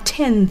now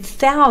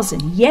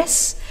 10,000,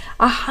 yes,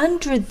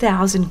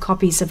 100,000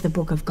 copies of the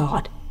Book of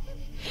God.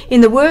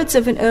 In the words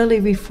of an early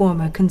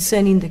reformer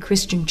concerning the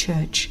Christian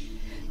church,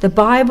 the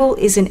Bible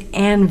is an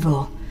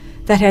anvil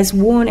that has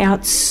worn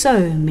out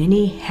so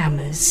many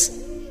hammers.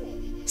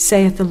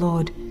 Saith the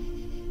Lord,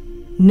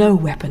 "No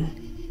weapon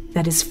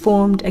that is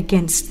formed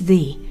against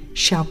thee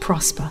shall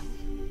prosper,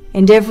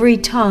 and every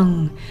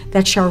tongue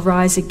that shall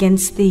rise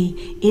against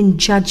thee in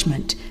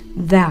judgment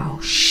thou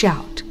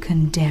shalt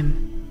condemn."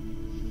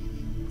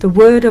 The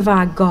word of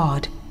our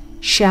God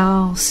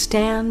shall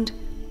stand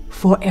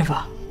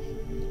forever.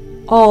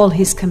 All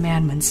his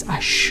commandments are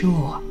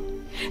sure.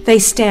 They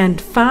stand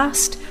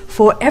fast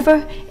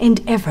forever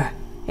and ever,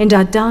 and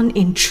are done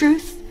in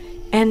truth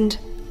and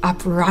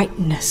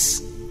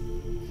uprightness.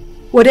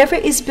 Whatever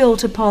is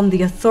built upon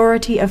the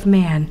authority of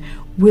man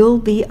will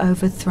be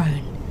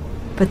overthrown,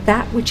 but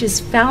that which is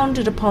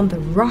founded upon the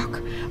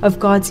rock of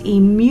God's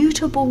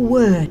immutable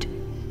word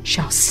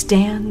shall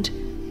stand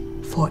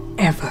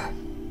forever.